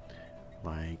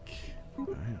 Like, I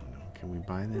don't know. Can we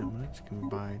buy that much? Can we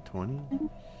buy 20?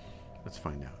 Let's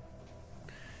find out.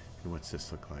 And what's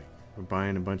this look like? We're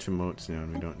buying a bunch of motes now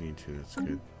and we don't need to. That's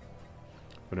good.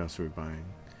 What else are we buying?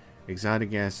 Exotic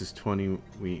gas is 20.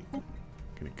 We're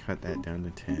going to cut that down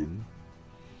to 10.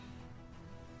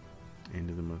 End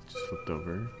of the month just flipped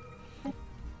over.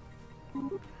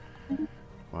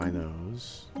 Buy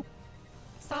those.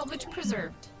 Salvage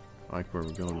preserved. I like where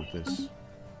we're going with this.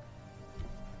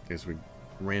 As we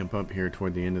ramp up here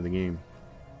toward the end of the game.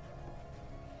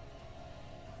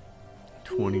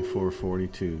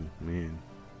 2442. Man,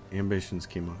 ambitions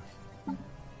came off.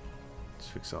 Let's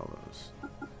fix all those.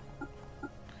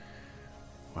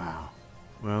 Wow.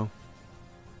 Well,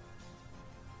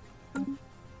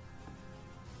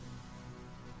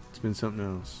 it's been something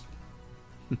else.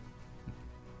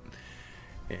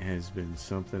 It has been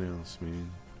something else, man.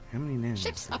 How many nanites?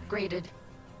 Ships upgraded.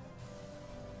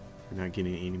 We're not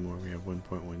getting any more. We have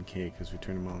 1.1k because we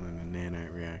turn them all into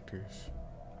nanite reactors.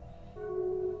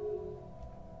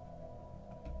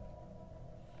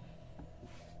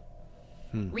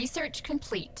 Research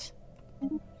complete.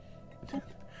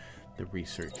 The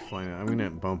research flying out. I'm going to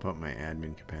bump up my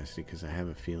admin capacity because I have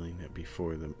a feeling that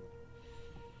before the...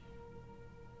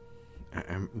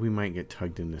 we might get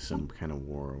tugged into some kind of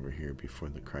war over here before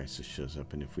the crisis shows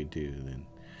up, and if we do, then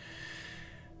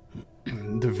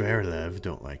the Verlev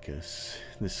don't like us.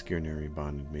 The Skirnary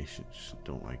bonded nations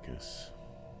don't like us.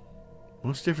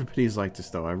 Most everybody's like this,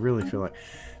 though. I really feel like,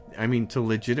 I mean, to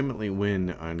legitimately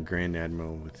win on Grand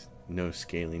Admiral with no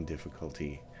scaling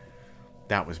difficulty,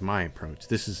 that was my approach.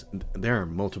 There are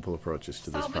multiple approaches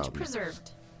to this problem. Salvage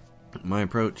preserved. My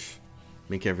approach: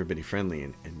 make everybody friendly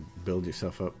and build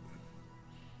yourself up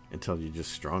until you're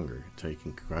just stronger, until you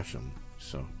can crush them.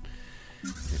 So it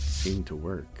seemed to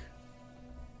work,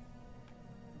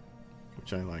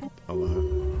 which I liked a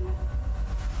lot.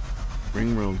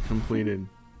 Ring world completed.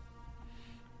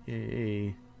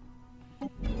 Yay.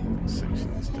 Section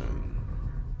is done.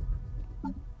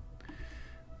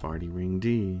 Barty Ring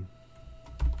D.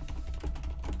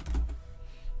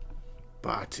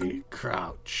 Barty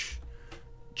Crouch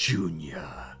Jr.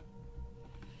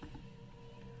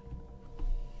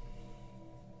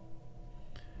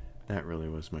 That really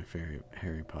was my favorite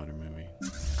Harry Potter movie.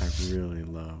 I really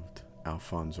loved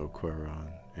Alfonso Cuarón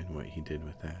and what he did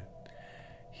with that.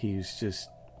 He was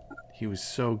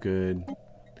so good.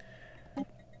 I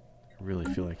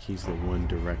really feel like he's the one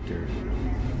director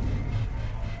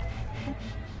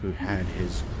who had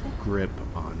his grip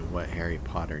on what Harry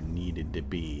Potter needed to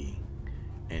be,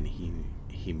 and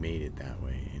he made it that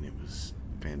way, and it was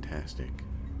fantastic.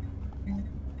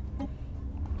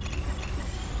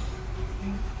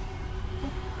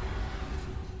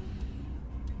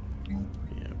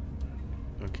 Yeah.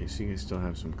 Okay, so you guys still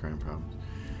have some crime problems.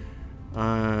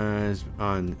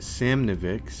 On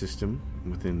Samnivik system,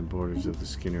 within the borders of the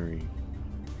Skinnery.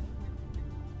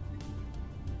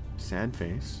 Sad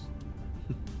face.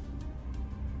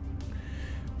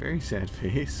 Very sad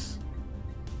face.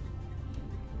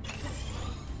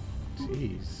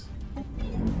 Jeez.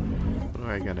 What do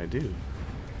I gotta do?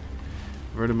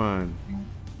 Verdamon.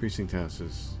 Precinct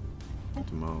houses.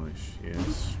 Demolish.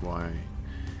 Yes. Why?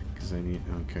 Because I need...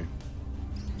 Okay.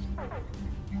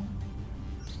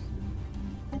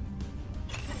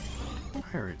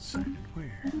 Pirate sighted.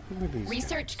 Where? Who are these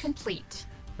Research guys? complete.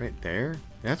 Right there?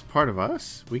 That's part of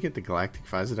us? We get the Galactic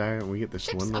Phasodire and we get this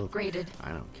Ships one little... upgraded.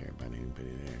 I don't care about anybody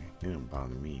there. They don't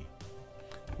bother me.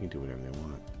 They can do whatever they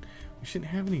want. We shouldn't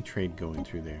have any trade going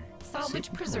through there. Salvage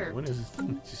See? preserved. Oh, what is this?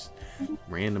 Just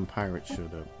random pirates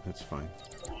showed up. That's fine.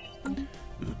 The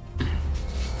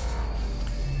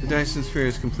Dyson Sphere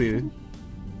is completed.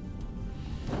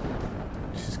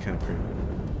 Which is kind of pretty.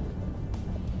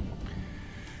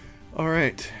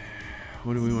 Alright.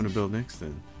 What do we want to build next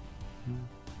then? We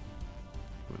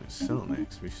want to sell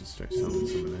next. We should start selling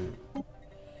some of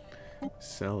that.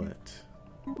 Sell it.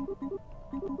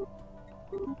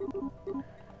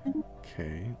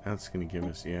 Okay, that's going to give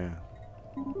us, yeah,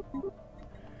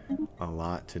 a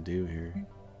lot to do here.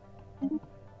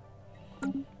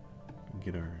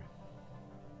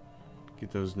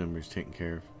 Get those numbers taken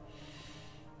care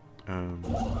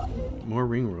of. More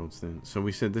ring worlds then. So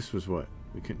we said this was what?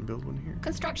 We couldn't build one here?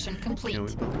 Construction complete. Can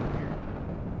we build one here?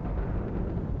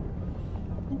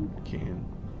 Can.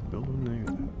 Build one there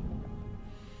then.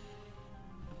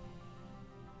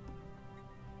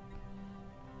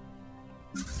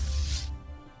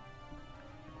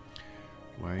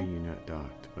 Why are you not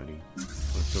docked, buddy?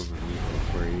 What's over here?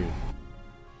 Where are you?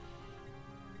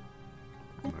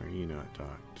 Why are you not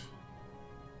docked?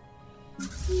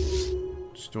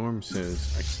 Storm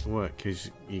says, what?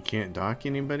 Because you can't dock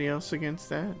anybody else against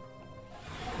that?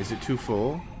 Is it too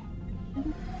full?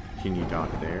 Can you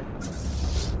dock there?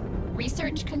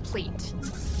 Research complete.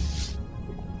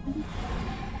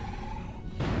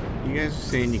 You guys are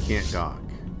saying you can't dock.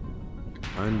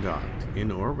 Undocked.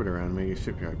 In orbit around Mega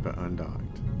Shipyard, but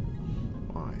undocked.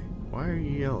 Why? Why are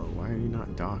you yellow? Why are you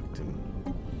not docked and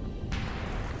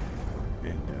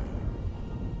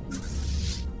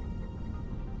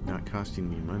not costing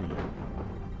me money?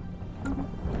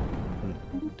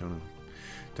 Don't know.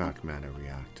 Dock matter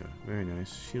reactor. Very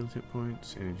nice. Shield hit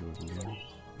points. Energy weapon damage.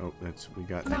 Oh, we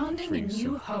got that Founding free, a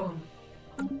new home.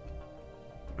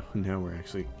 Now we're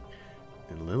actually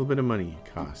a little bit of money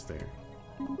cost there.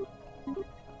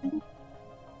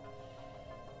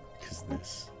 Because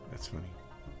that's funny.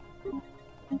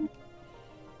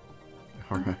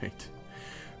 Alright.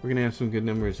 We're going to have some good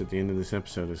numbers at the end of this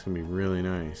episode. It's going to be really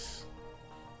nice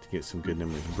to get some good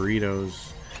numbers.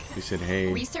 Burritos. We said,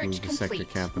 hey, Research move the sector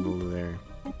complete. capital to there.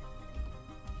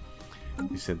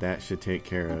 We said that should take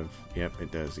care of. Yep,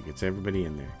 it does. It gets everybody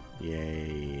in there.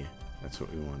 Yay. That's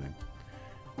what we wanted.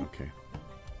 Okay.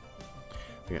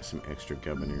 I got some extra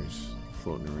governors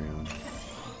floating around.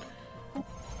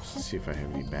 Let's see if I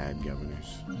have any bad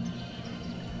governors.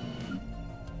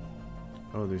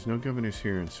 Oh, there's no governors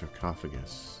here in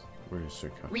Sarcophagus. Where is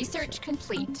Sarcophagus? Research at?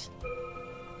 complete.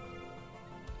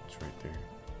 It's right there.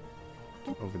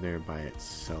 Over there by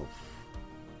itself.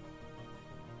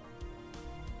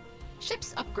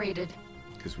 Ships upgraded.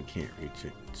 Because we can't reach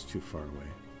it. It's too far away.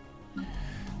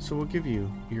 So we'll give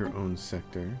you your own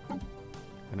sector.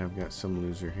 And I've got some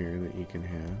loser here that you can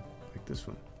have. Like this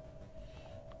one.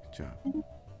 Good job.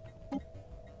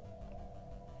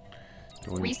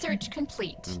 Research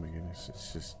complete. Oh my goodness,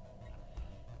 it's just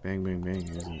bang, bang, bang,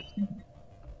 isn't it?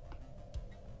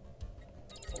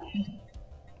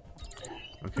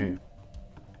 Okay.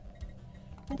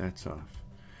 That's off.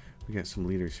 We got some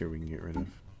leaders here we can get rid of.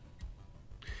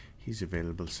 He's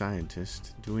available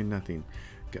scientist, doing nothing.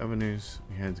 Governors,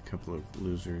 we had a couple of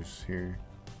losers here.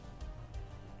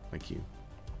 like you.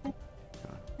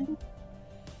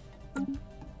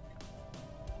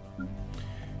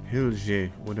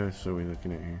 Hilje. What else are we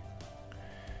looking at here?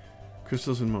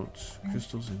 Crystals and motes.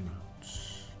 Crystals and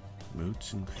motes.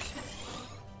 Motes and crystals.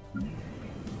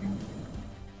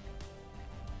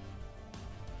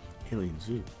 Alien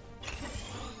zoo.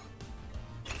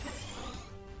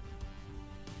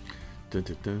 Dun,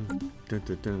 dun, dun, dun,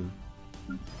 dun, dun.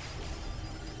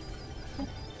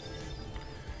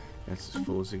 That's as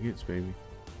full as it gets, baby.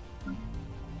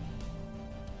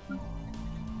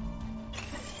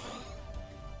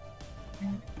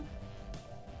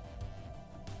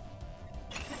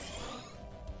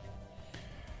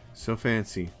 So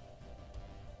fancy.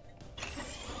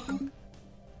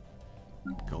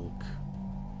 Gulk.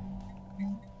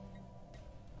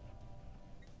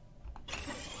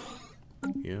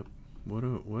 Yep. What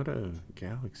a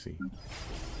galaxy.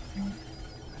 What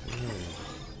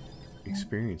a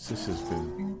experience this has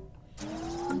been.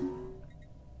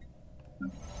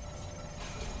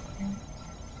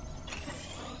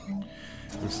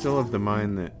 I'm still of the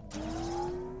mind that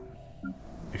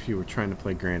if you were trying to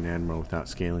play Grand Admiral without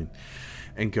scaling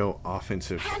and go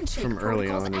offensive from early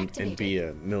on and be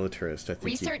a militarist, I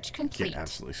think you'd get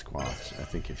absolutely squashed. I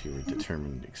think if you were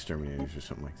determined exterminators or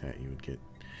something like that, you would get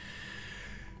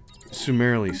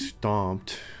summarily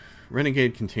stomped.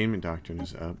 Renegade Containment Doctrine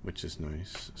is up, which is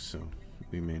nice, so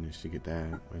we managed to get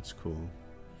that. That's cool.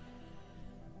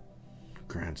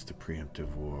 Grants the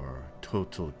preemptive war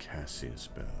total Cassius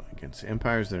spell against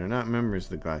empires that are not members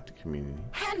of the galactic community.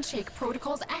 Handshake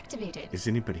protocols activated. Is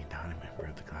anybody not a member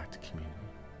of the galactic community?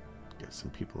 Got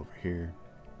some people over here.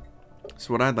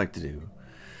 So what I'd like to do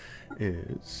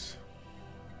is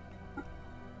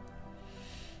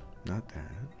not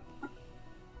that.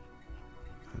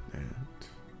 Not that.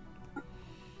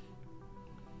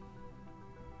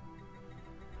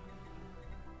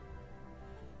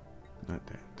 Not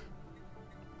that.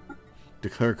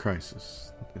 Declare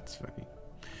crisis. That's funny.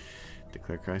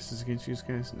 Declare crisis against you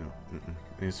guys? No.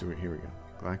 Here we go.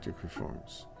 Galactic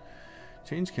reforms.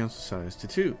 Change council size to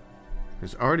 2.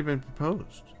 Has already been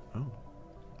proposed. Oh.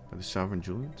 By the Sovereign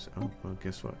Julians? Oh, well,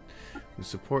 guess what? We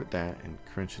support that and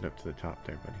crunch it up to the top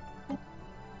there, buddy.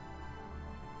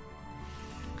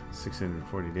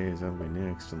 640 days. That'll be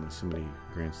next, unless somebody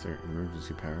grants their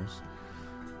emergency powers.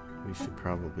 We should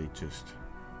probably just...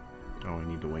 Oh, I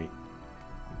need to wait.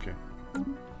 Okay.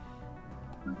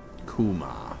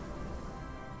 Kuma.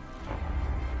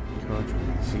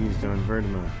 Contract seized on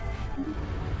Vertima.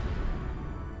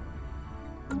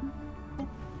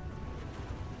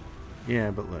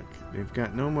 Yeah, but look, they've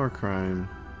got no more crime.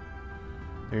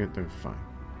 They're fine.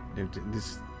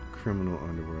 This criminal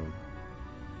underworld.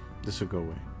 This will go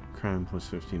away. Crime plus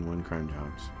 15, 1 crime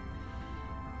jobs.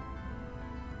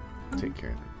 Take care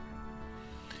of it.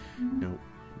 Nope.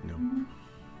 Nope.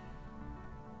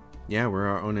 Yeah, we're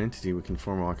our own entity. We can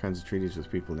form all kinds of treaties with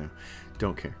people now.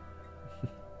 Don't care.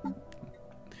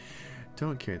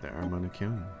 Don't care that I'm on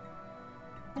account.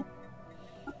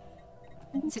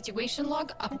 Situation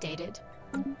log updated.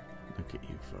 Look at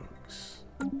you folks.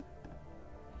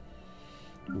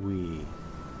 We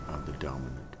are the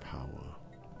dominant power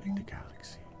in the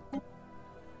galaxy.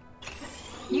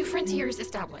 New frontiers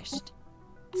established.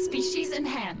 Species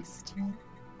enhanced.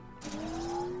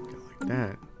 Go like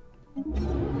that.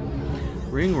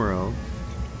 Ring world.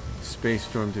 Space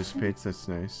storm dissipates. That's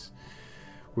nice.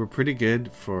 We're pretty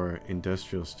good for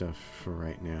industrial stuff for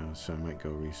right now, so I might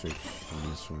go research on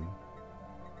this one.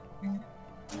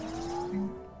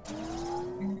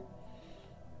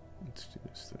 Let's do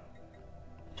this though.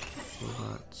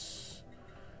 Robots.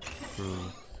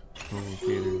 Growth. Home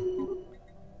theater.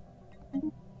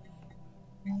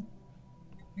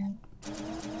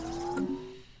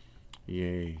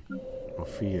 Yay.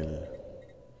 Ophelia.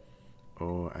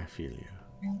 Oh, I feel you.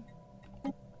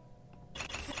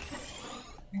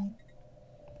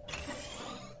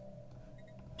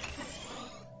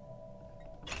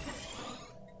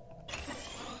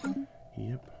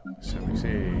 Yep. Cyberx A.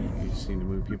 You just need to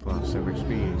move people off Cyberx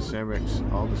B.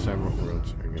 Cyberx, all the cyber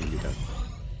worlds are going to be done.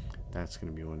 That's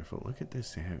going to be wonderful. Look at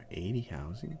this. They have 80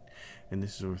 housing. And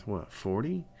this is worth what?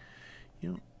 40?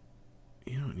 You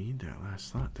don't need that last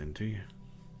slot then, do you?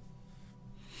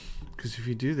 Because if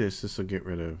you do this, this will get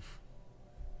rid of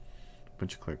a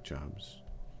bunch of clerk jobs.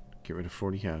 Get rid of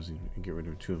 40 housing. And get rid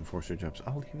of 2 enforcer jobs.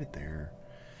 I'll leave it there.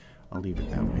 I'll leave it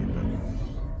that way, but...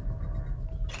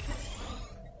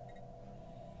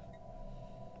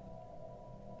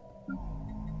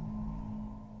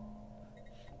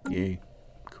 Yay.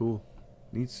 Cool.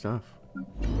 Neat stuff.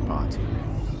 Body.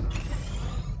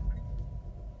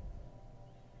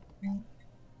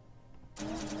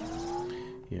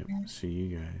 Yep, see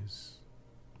you guys.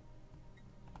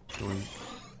 Join.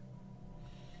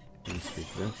 Industry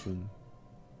production.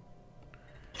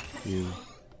 You.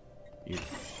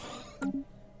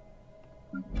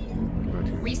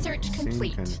 Research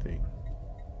complete. Same kind of thing.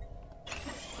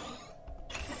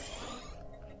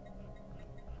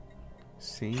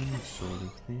 Same sort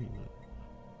of thing.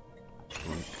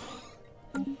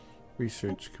 Like,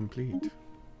 research complete.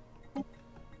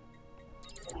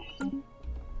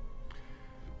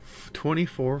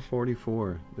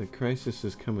 2444. The crisis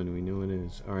is coming. We know it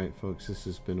is. Alright, folks, this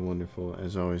has been wonderful.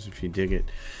 As always, if you dig it,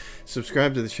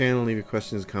 subscribe to the channel. Leave your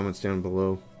questions and comments down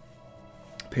below.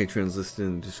 Patreon's listed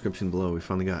in the description below. We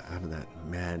finally got out of that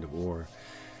mad war.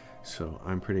 So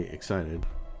I'm pretty excited.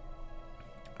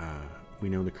 We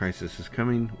know the crisis is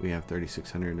coming. We have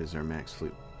 3,600 as our max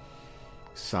fleet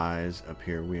size. Up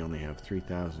here, we only have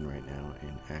 3,000 right now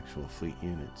in actual fleet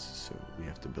units. So we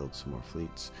have to build some more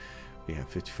fleets. We have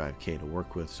 55k to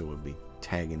work with, so we'll be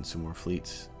tagging some more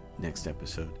fleets next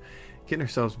episode. Getting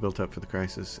ourselves built up for the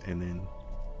crisis, and then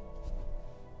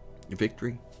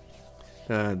victory.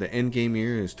 The end game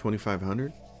here is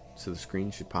 2,500, so the screen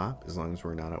should pop as long as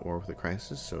we're not at war with the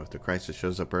crisis. So if the crisis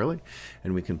shows up early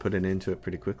and we can put an end to it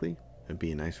pretty quickly, it'd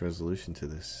be a nice resolution to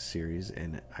this series,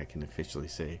 and I can officially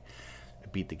say I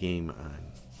beat the game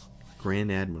on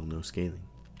Grand Admiral, no scaling.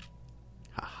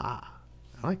 Haha.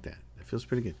 I like that. That feels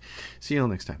pretty good. See you all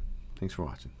next time. Thanks for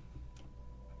watching.